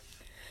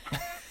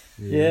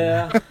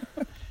 Yeah.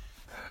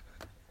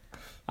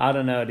 I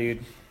don't know,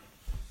 dude.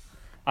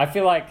 I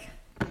feel like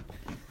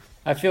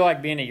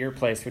being at your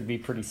place would be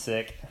pretty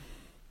sick.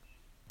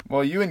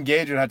 Well, you and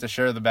Gage would have to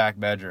share the back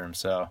bedroom,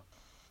 so.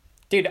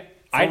 Dude,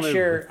 I'd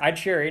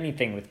share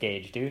anything with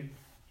Gage, dude.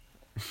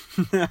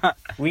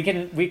 we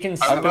can glad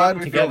spoon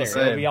we feel together. the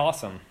same. It'll be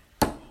awesome.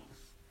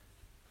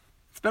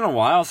 It's been a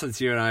while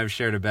since you and I have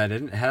shared a bed,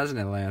 hasn't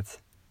it, Lance?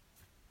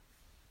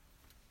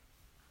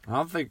 I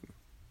don't think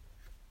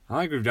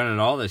we've done it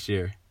all this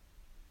year.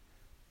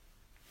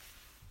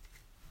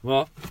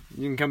 Well,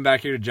 you can come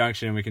back here to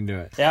Junction and we can do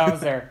it. Yeah, I was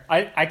there.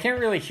 I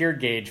can't really hear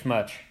Gage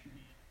much.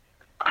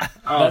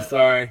 Oh,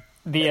 sorry. I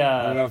don't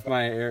The know if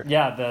my ear...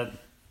 yeah,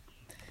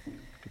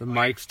 The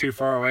mic's too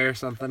far away or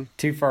something?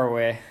 too far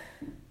away.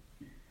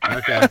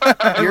 Okay.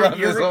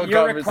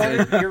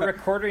 Your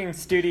recording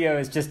studio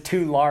is just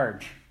too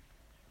large.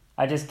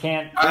 I just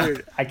can't.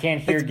 I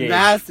can't hear It's Gage.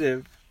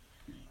 massive.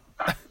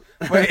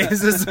 Wait,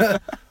 is this...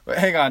 Wait,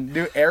 hang on.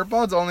 Do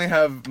AirPods only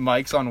have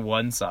mics on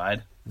one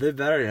side? They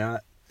better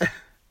not.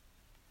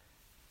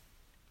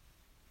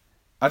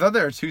 I thought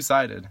they were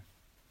two-sided.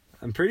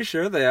 I'm pretty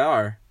sure they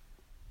are.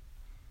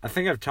 I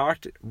think I've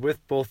talked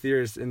with both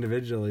ears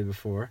individually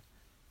before.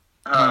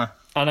 Huh.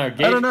 I know.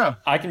 Gage, I don't know.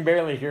 I can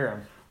barely hear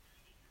him.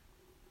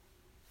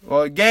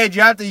 Well, Gage,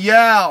 you have to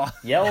yell.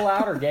 Yell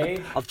louder,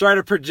 Gage. I'll try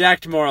to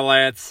project more,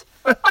 Lance.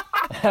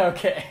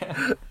 Okay.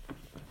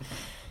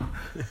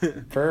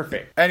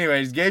 Perfect.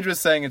 Anyways, Gage was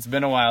saying it's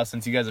been a while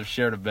since you guys have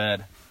shared a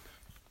bed.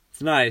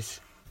 It's nice.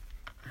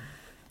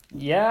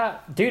 Yeah,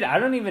 dude, I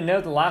don't even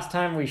know the last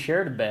time we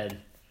shared a bed.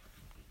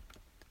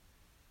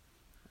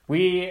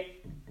 We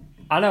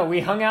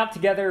hung out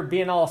together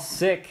being all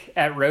sick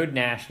at Road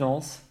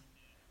Nationals.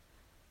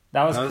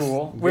 That was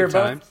cool. Good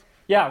times.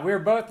 We were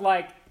both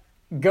like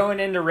going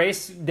into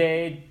race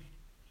day,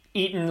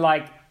 eating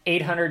like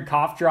 800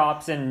 cough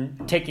drops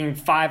and taking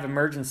 5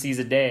 emergencies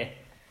a day.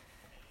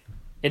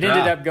 It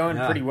ended up going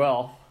pretty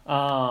well.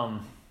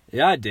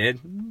 Yeah, I did.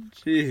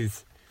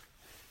 Jeez.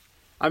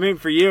 I mean,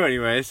 for you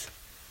anyways.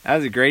 That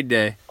was a great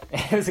day.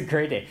 It was a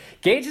great day.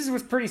 Gage's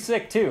was pretty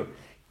sick too.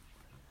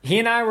 He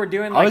and I were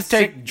doing like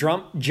sick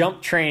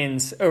jump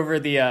trains over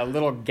the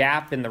little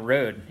gap in the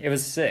road. It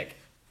was sick.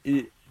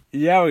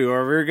 Yeah, we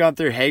were. We were going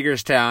through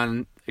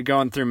Hagerstown,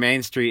 going through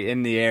Main Street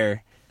in the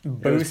air.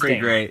 Boosting. It was pretty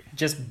great.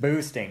 Just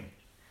boosting.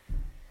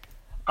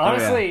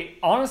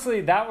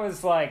 Honestly, that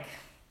was like,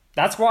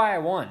 that's why I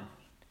won.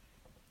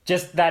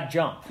 Just that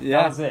jump.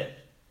 Yeah. That was it.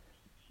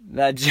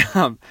 That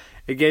jump,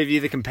 it gave you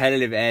the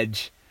competitive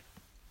edge.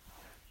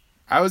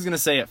 I was going to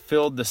say it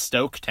filled the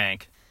stoke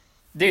tank.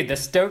 Dude, the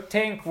stoke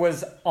tank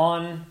was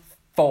on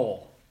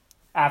full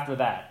after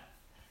that.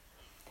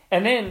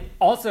 And then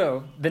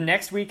also the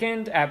next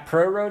weekend at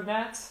Pro Road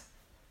Nats,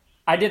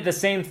 I did the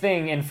same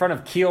thing in front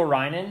of Keel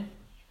Reinen.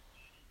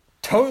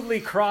 Totally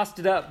crossed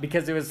it up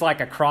because it was like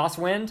a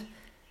crosswind.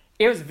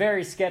 It was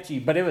very sketchy,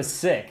 but it was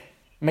sick.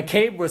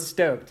 McCabe was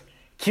stoked.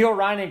 Keel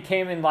Reinen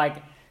came and like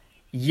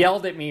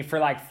yelled at me for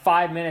like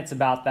 5 minutes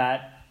about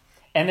that.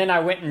 And then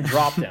I went and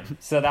dropped him.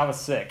 So that was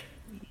sick.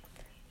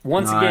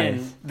 Once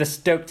again, the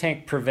stoke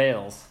tank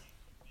prevails.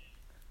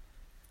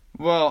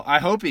 Well, I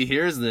hope he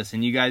hears this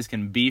and you guys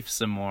can beef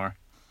some more.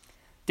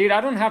 Dude, I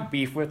don't have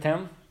beef with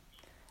him.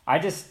 I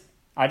just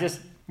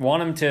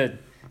want him to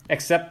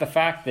accept the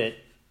fact that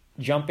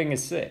jumping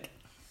is sick.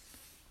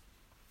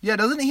 Yeah,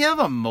 doesn't he have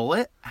a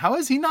mullet? How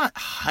is he not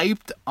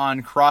hyped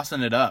on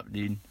crossing it up,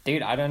 dude?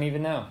 Dude, I don't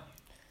even know.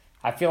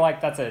 I feel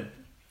like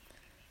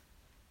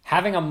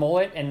having a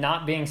mullet and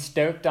not being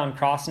stoked on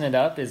crossing it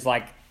up is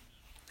like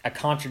a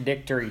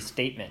contradictory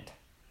statement.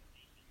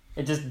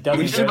 It just doesn't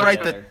go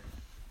together.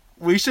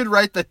 We should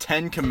write the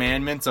 10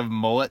 commandments of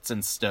mullets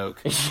and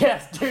stoke.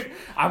 Yes, dude.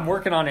 I'm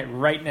working on it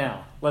right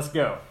now. Let's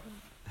go.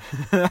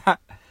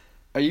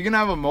 Are you going to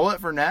have a mullet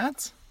for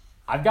Nats?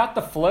 I've got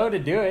the flow to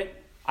do it.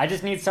 I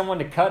just need someone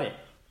to cut it.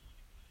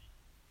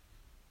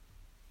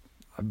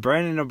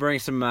 Brandon will bring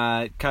some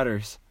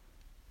cutters.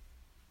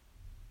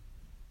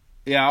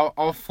 Yeah,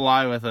 I'll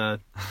fly with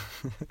a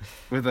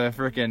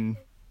freaking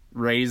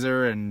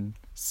razor and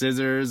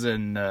scissors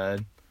and a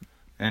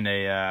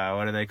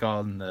what are they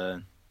called?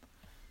 The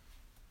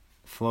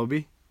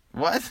Floby?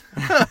 what?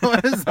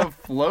 What is a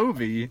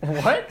Floby?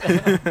 What?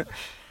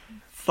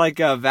 It's like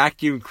a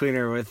vacuum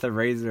cleaner with a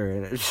razor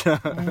in it. So.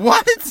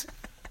 What?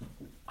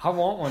 I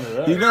want one of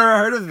those. You never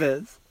heard of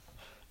this?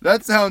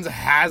 That sounds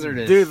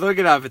hazardous. Dude, look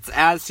it up. It's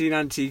as seen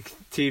on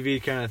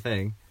TV kind of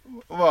thing.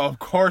 Well, of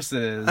course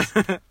it is.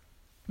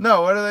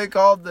 No, what are they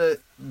called? The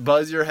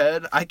buzz your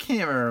head? I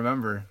can't even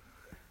remember.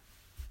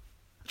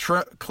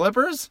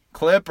 Clippers?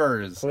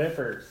 Clippers.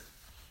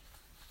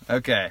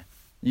 Okay.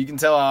 You can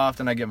tell how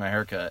often I get my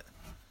hair cut.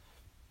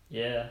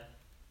 Yeah.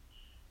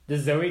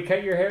 Does Zoe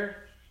cut your hair?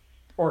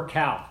 Or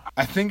Cal?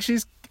 I think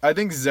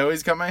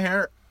Zoe's cut my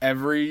hair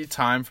every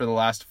time for the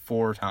last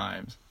 4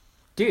 times.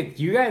 Dude,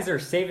 you guys are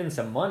saving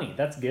some money.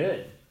 That's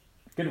good.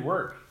 Good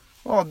work.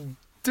 Well,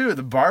 dude,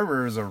 the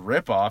barber is a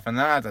ripoff, and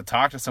then I have to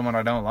talk to someone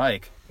I don't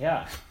like.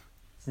 Yeah.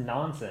 It's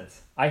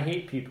nonsense. I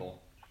hate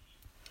people.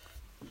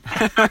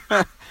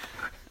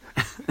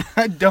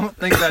 I don't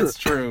think that's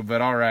true,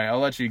 but alright, I'll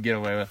let you get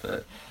away with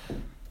it.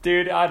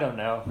 Dude, I don't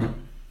know.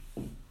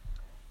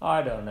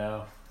 I don't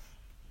know.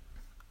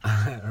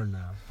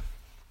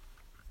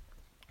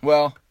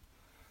 Well,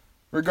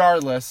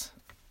 regardless,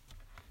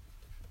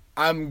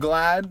 I'm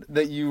glad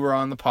that you were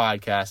on the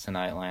podcast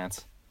tonight,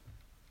 Lance.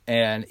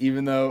 And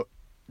even though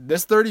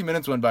this 30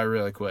 minutes went by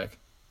really quick.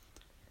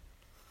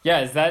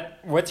 Yeah,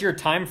 what's your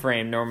time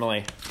frame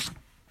normally?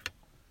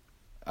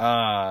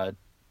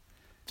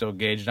 Till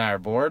Gage and I are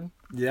bored?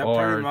 Yeah,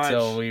 or pretty much.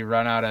 till we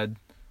run out of,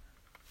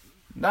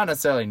 not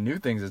necessarily new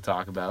things to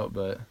talk about,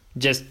 but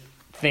Just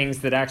things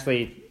that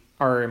actually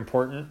are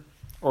important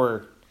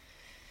or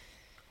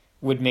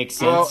would make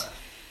sense. Well,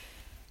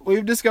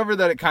 we've discovered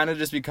that it kind of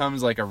just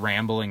becomes like a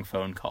rambling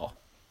phone call.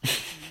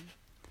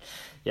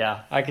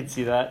 Yeah, I could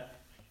see that.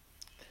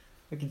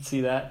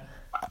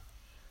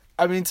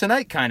 I mean,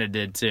 tonight kind of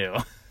did too.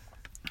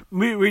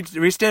 We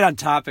stayed on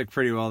topic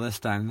pretty well this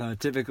time, though.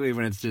 Typically,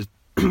 when it's just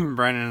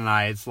Brennan and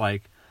I, it's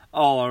like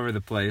all over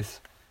the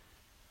place.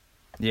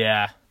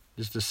 Yeah.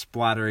 Just a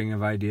splattering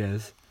of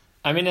ideas.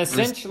 I mean,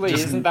 essentially,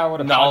 Just isn't that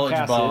what a knowledge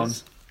podcast bombs.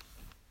 is?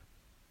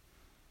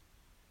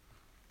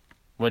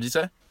 What'd you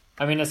say?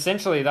 I mean,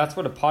 essentially, that's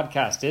what a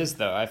podcast is,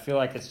 though. I feel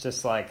like it's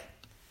just like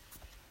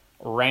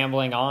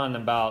rambling on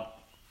about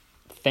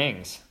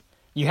things.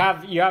 You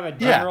have a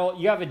general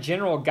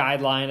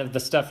guideline of the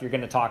stuff you're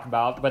going to talk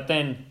about, but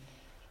then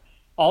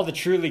all the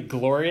truly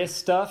glorious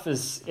stuff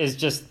is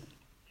just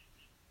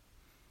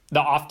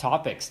the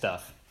off-topic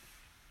stuff,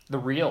 the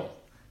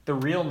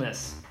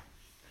realness.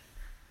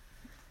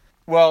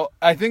 Well,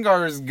 I think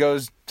ours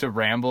goes to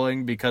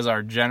rambling because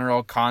our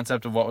general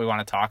concept of what we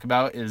want to talk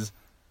about is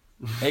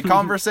a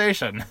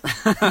conversation.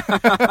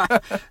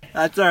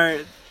 That's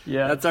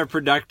our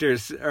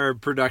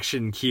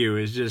production cue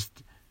is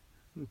just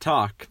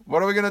talk.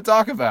 What are we going to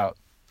talk about?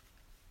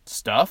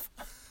 Stuff?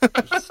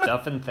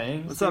 Stuff and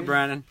things. What's up,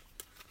 Brandon?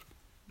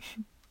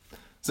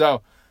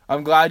 So,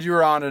 I'm glad you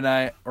were on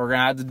tonight. We're going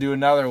to have to do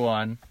another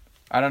one.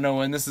 I don't know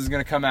when this is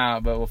going to come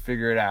out, but we'll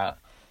figure it out.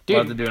 Dude,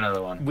 we'll have to do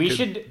another one. We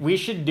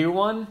should do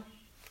one,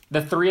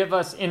 the 3 of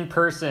us in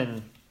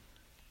person,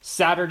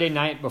 Saturday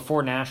night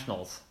before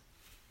Nationals.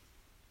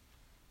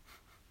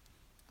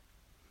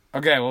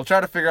 Okay, we'll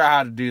try to figure out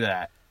how to do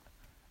that.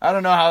 I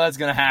don't know how that's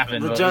going to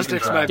happen.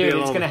 Logistics might be a Dude,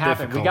 little it's going to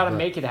happen. difficult, We got to but-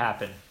 make it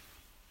happen.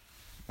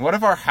 What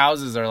if our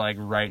houses are like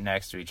right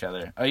next to each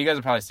other? Oh, you guys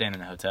are probably staying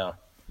in a hotel.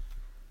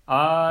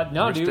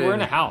 No, dude, we're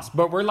in a house,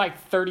 but we're like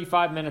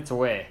 35 minutes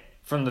away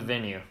from the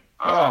venue.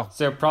 Oh,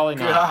 So probably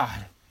not.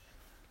 God.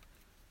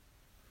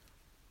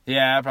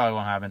 Yeah, that probably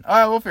won't happen. All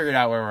right, we'll figure it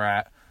out where we're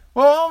at.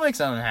 Well, we'll make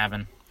something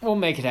happen. We'll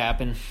make it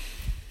happen.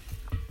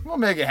 We'll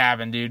make it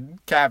happen, dude.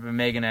 Captain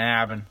making it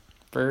happen.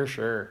 For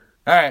sure.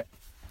 All right.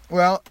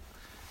 Well,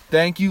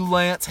 thank you,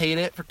 Lance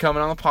Haidet, for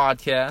coming on the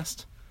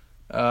podcast.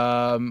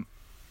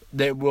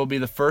 That will be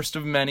the first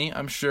of many,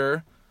 I'm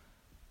sure.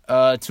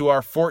 To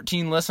our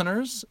 14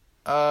 listeners,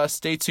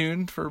 stay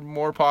tuned for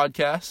more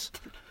podcasts.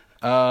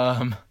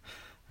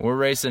 We're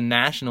racing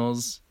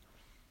nationals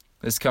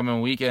this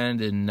coming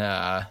weekend in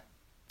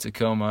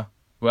Tacoma.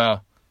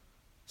 Well,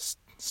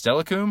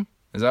 Stellacum?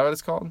 Is that what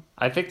it's called?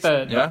 I think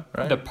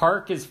right? the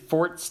park is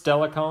Fort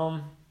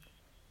Stellacom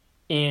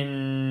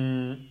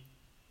in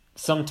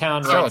some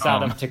town right Stellacom.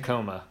 outside of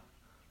Tacoma.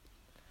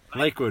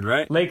 Lakewood,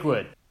 right?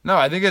 Lakewood. No,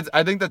 I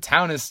think the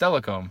town is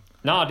Stellacombe.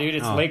 No, dude,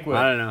 it's Lakewood.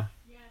 I don't know.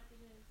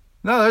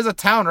 No, there's a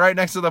town right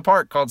next to the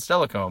park called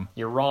Stellacombe.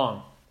 You're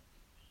wrong.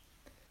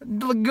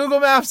 Google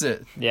Maps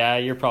it. Yeah,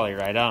 you're probably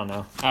right. I don't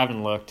know. I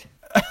haven't looked.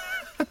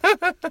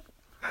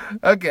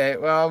 Okay,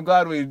 well, I'm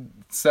glad we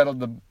settled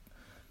the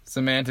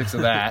semantics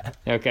of that.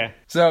 Okay.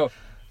 So,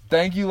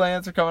 thank you,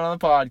 Lance, for coming on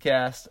the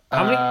podcast.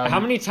 How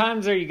many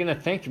times are you gonna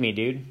thank me,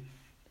 dude?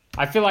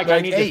 I feel like I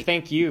Like need 8. to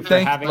thank you for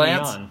Thank having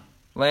Lance. me on.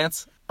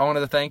 Lance, I wanted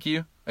to thank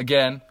you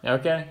again.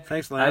 Okay.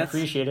 Thanks, I Lance.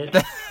 appreciate it.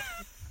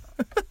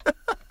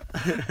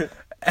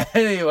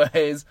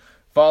 Anyways,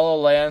 follow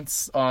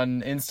Lance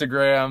on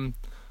Instagram.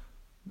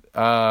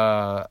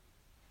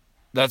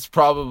 That's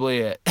probably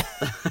it.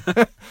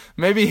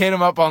 Maybe hit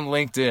him up on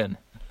LinkedIn.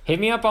 Hit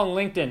me up on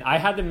LinkedIn. I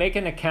had to make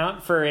an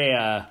account for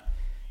a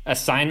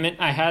assignment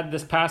I had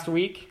this past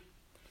week.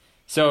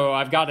 So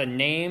I've got a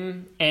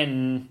name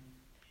and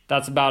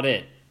that's about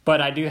it.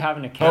 But I do have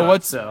an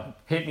account, so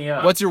hit me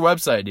up. What's your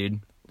website, dude?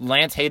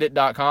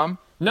 LanceHaidet.com?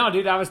 No,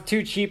 dude, I was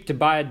too cheap to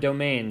buy a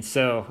domain,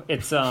 so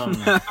it's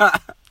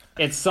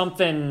it's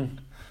something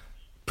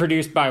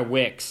produced by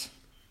Wix.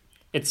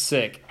 It's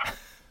sick.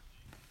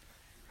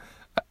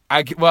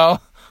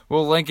 Well,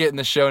 we'll link it in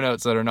the show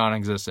notes that are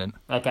non-existent.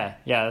 Okay,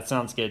 yeah, that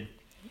sounds good.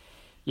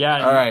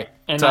 Yeah, All right,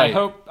 and tight.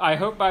 I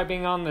hope by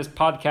being on this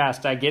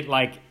podcast, I get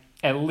like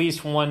at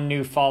least one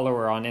new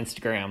follower on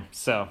Instagram.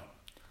 So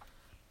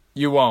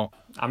You won't.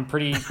 I'm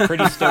pretty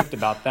stoked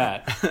about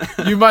that.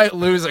 You might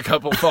lose a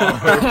couple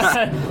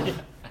followers.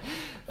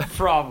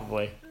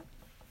 Probably.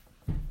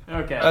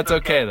 Okay. That's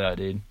okay, though,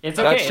 dude. It's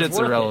That okay. shit's It's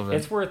worth irrelevant. it.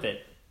 It's worth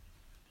it.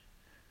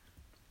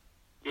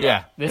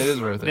 Yeah, This it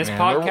is worth it, This man.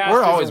 podcast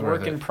We're always is a worth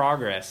work in it.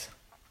 progress.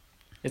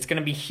 It's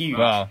gonna be huge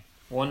Well,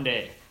 one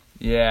day.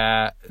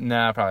 yeah,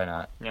 nah, probably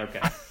not.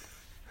 Okay.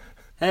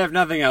 Hey, if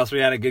nothing else, we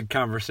had a good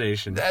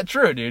conversation.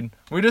 True, dude.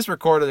 We just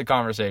recorded the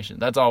conversation.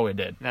 That's all we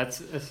did.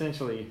 That's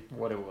essentially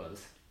what it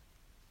was.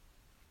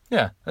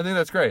 Yeah, I think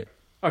that's great.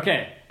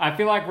 Okay, I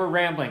feel like we're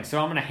rambling,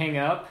 so I'm gonna hang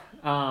up.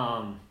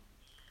 All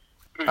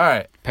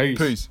right. Peace.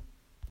 Peace.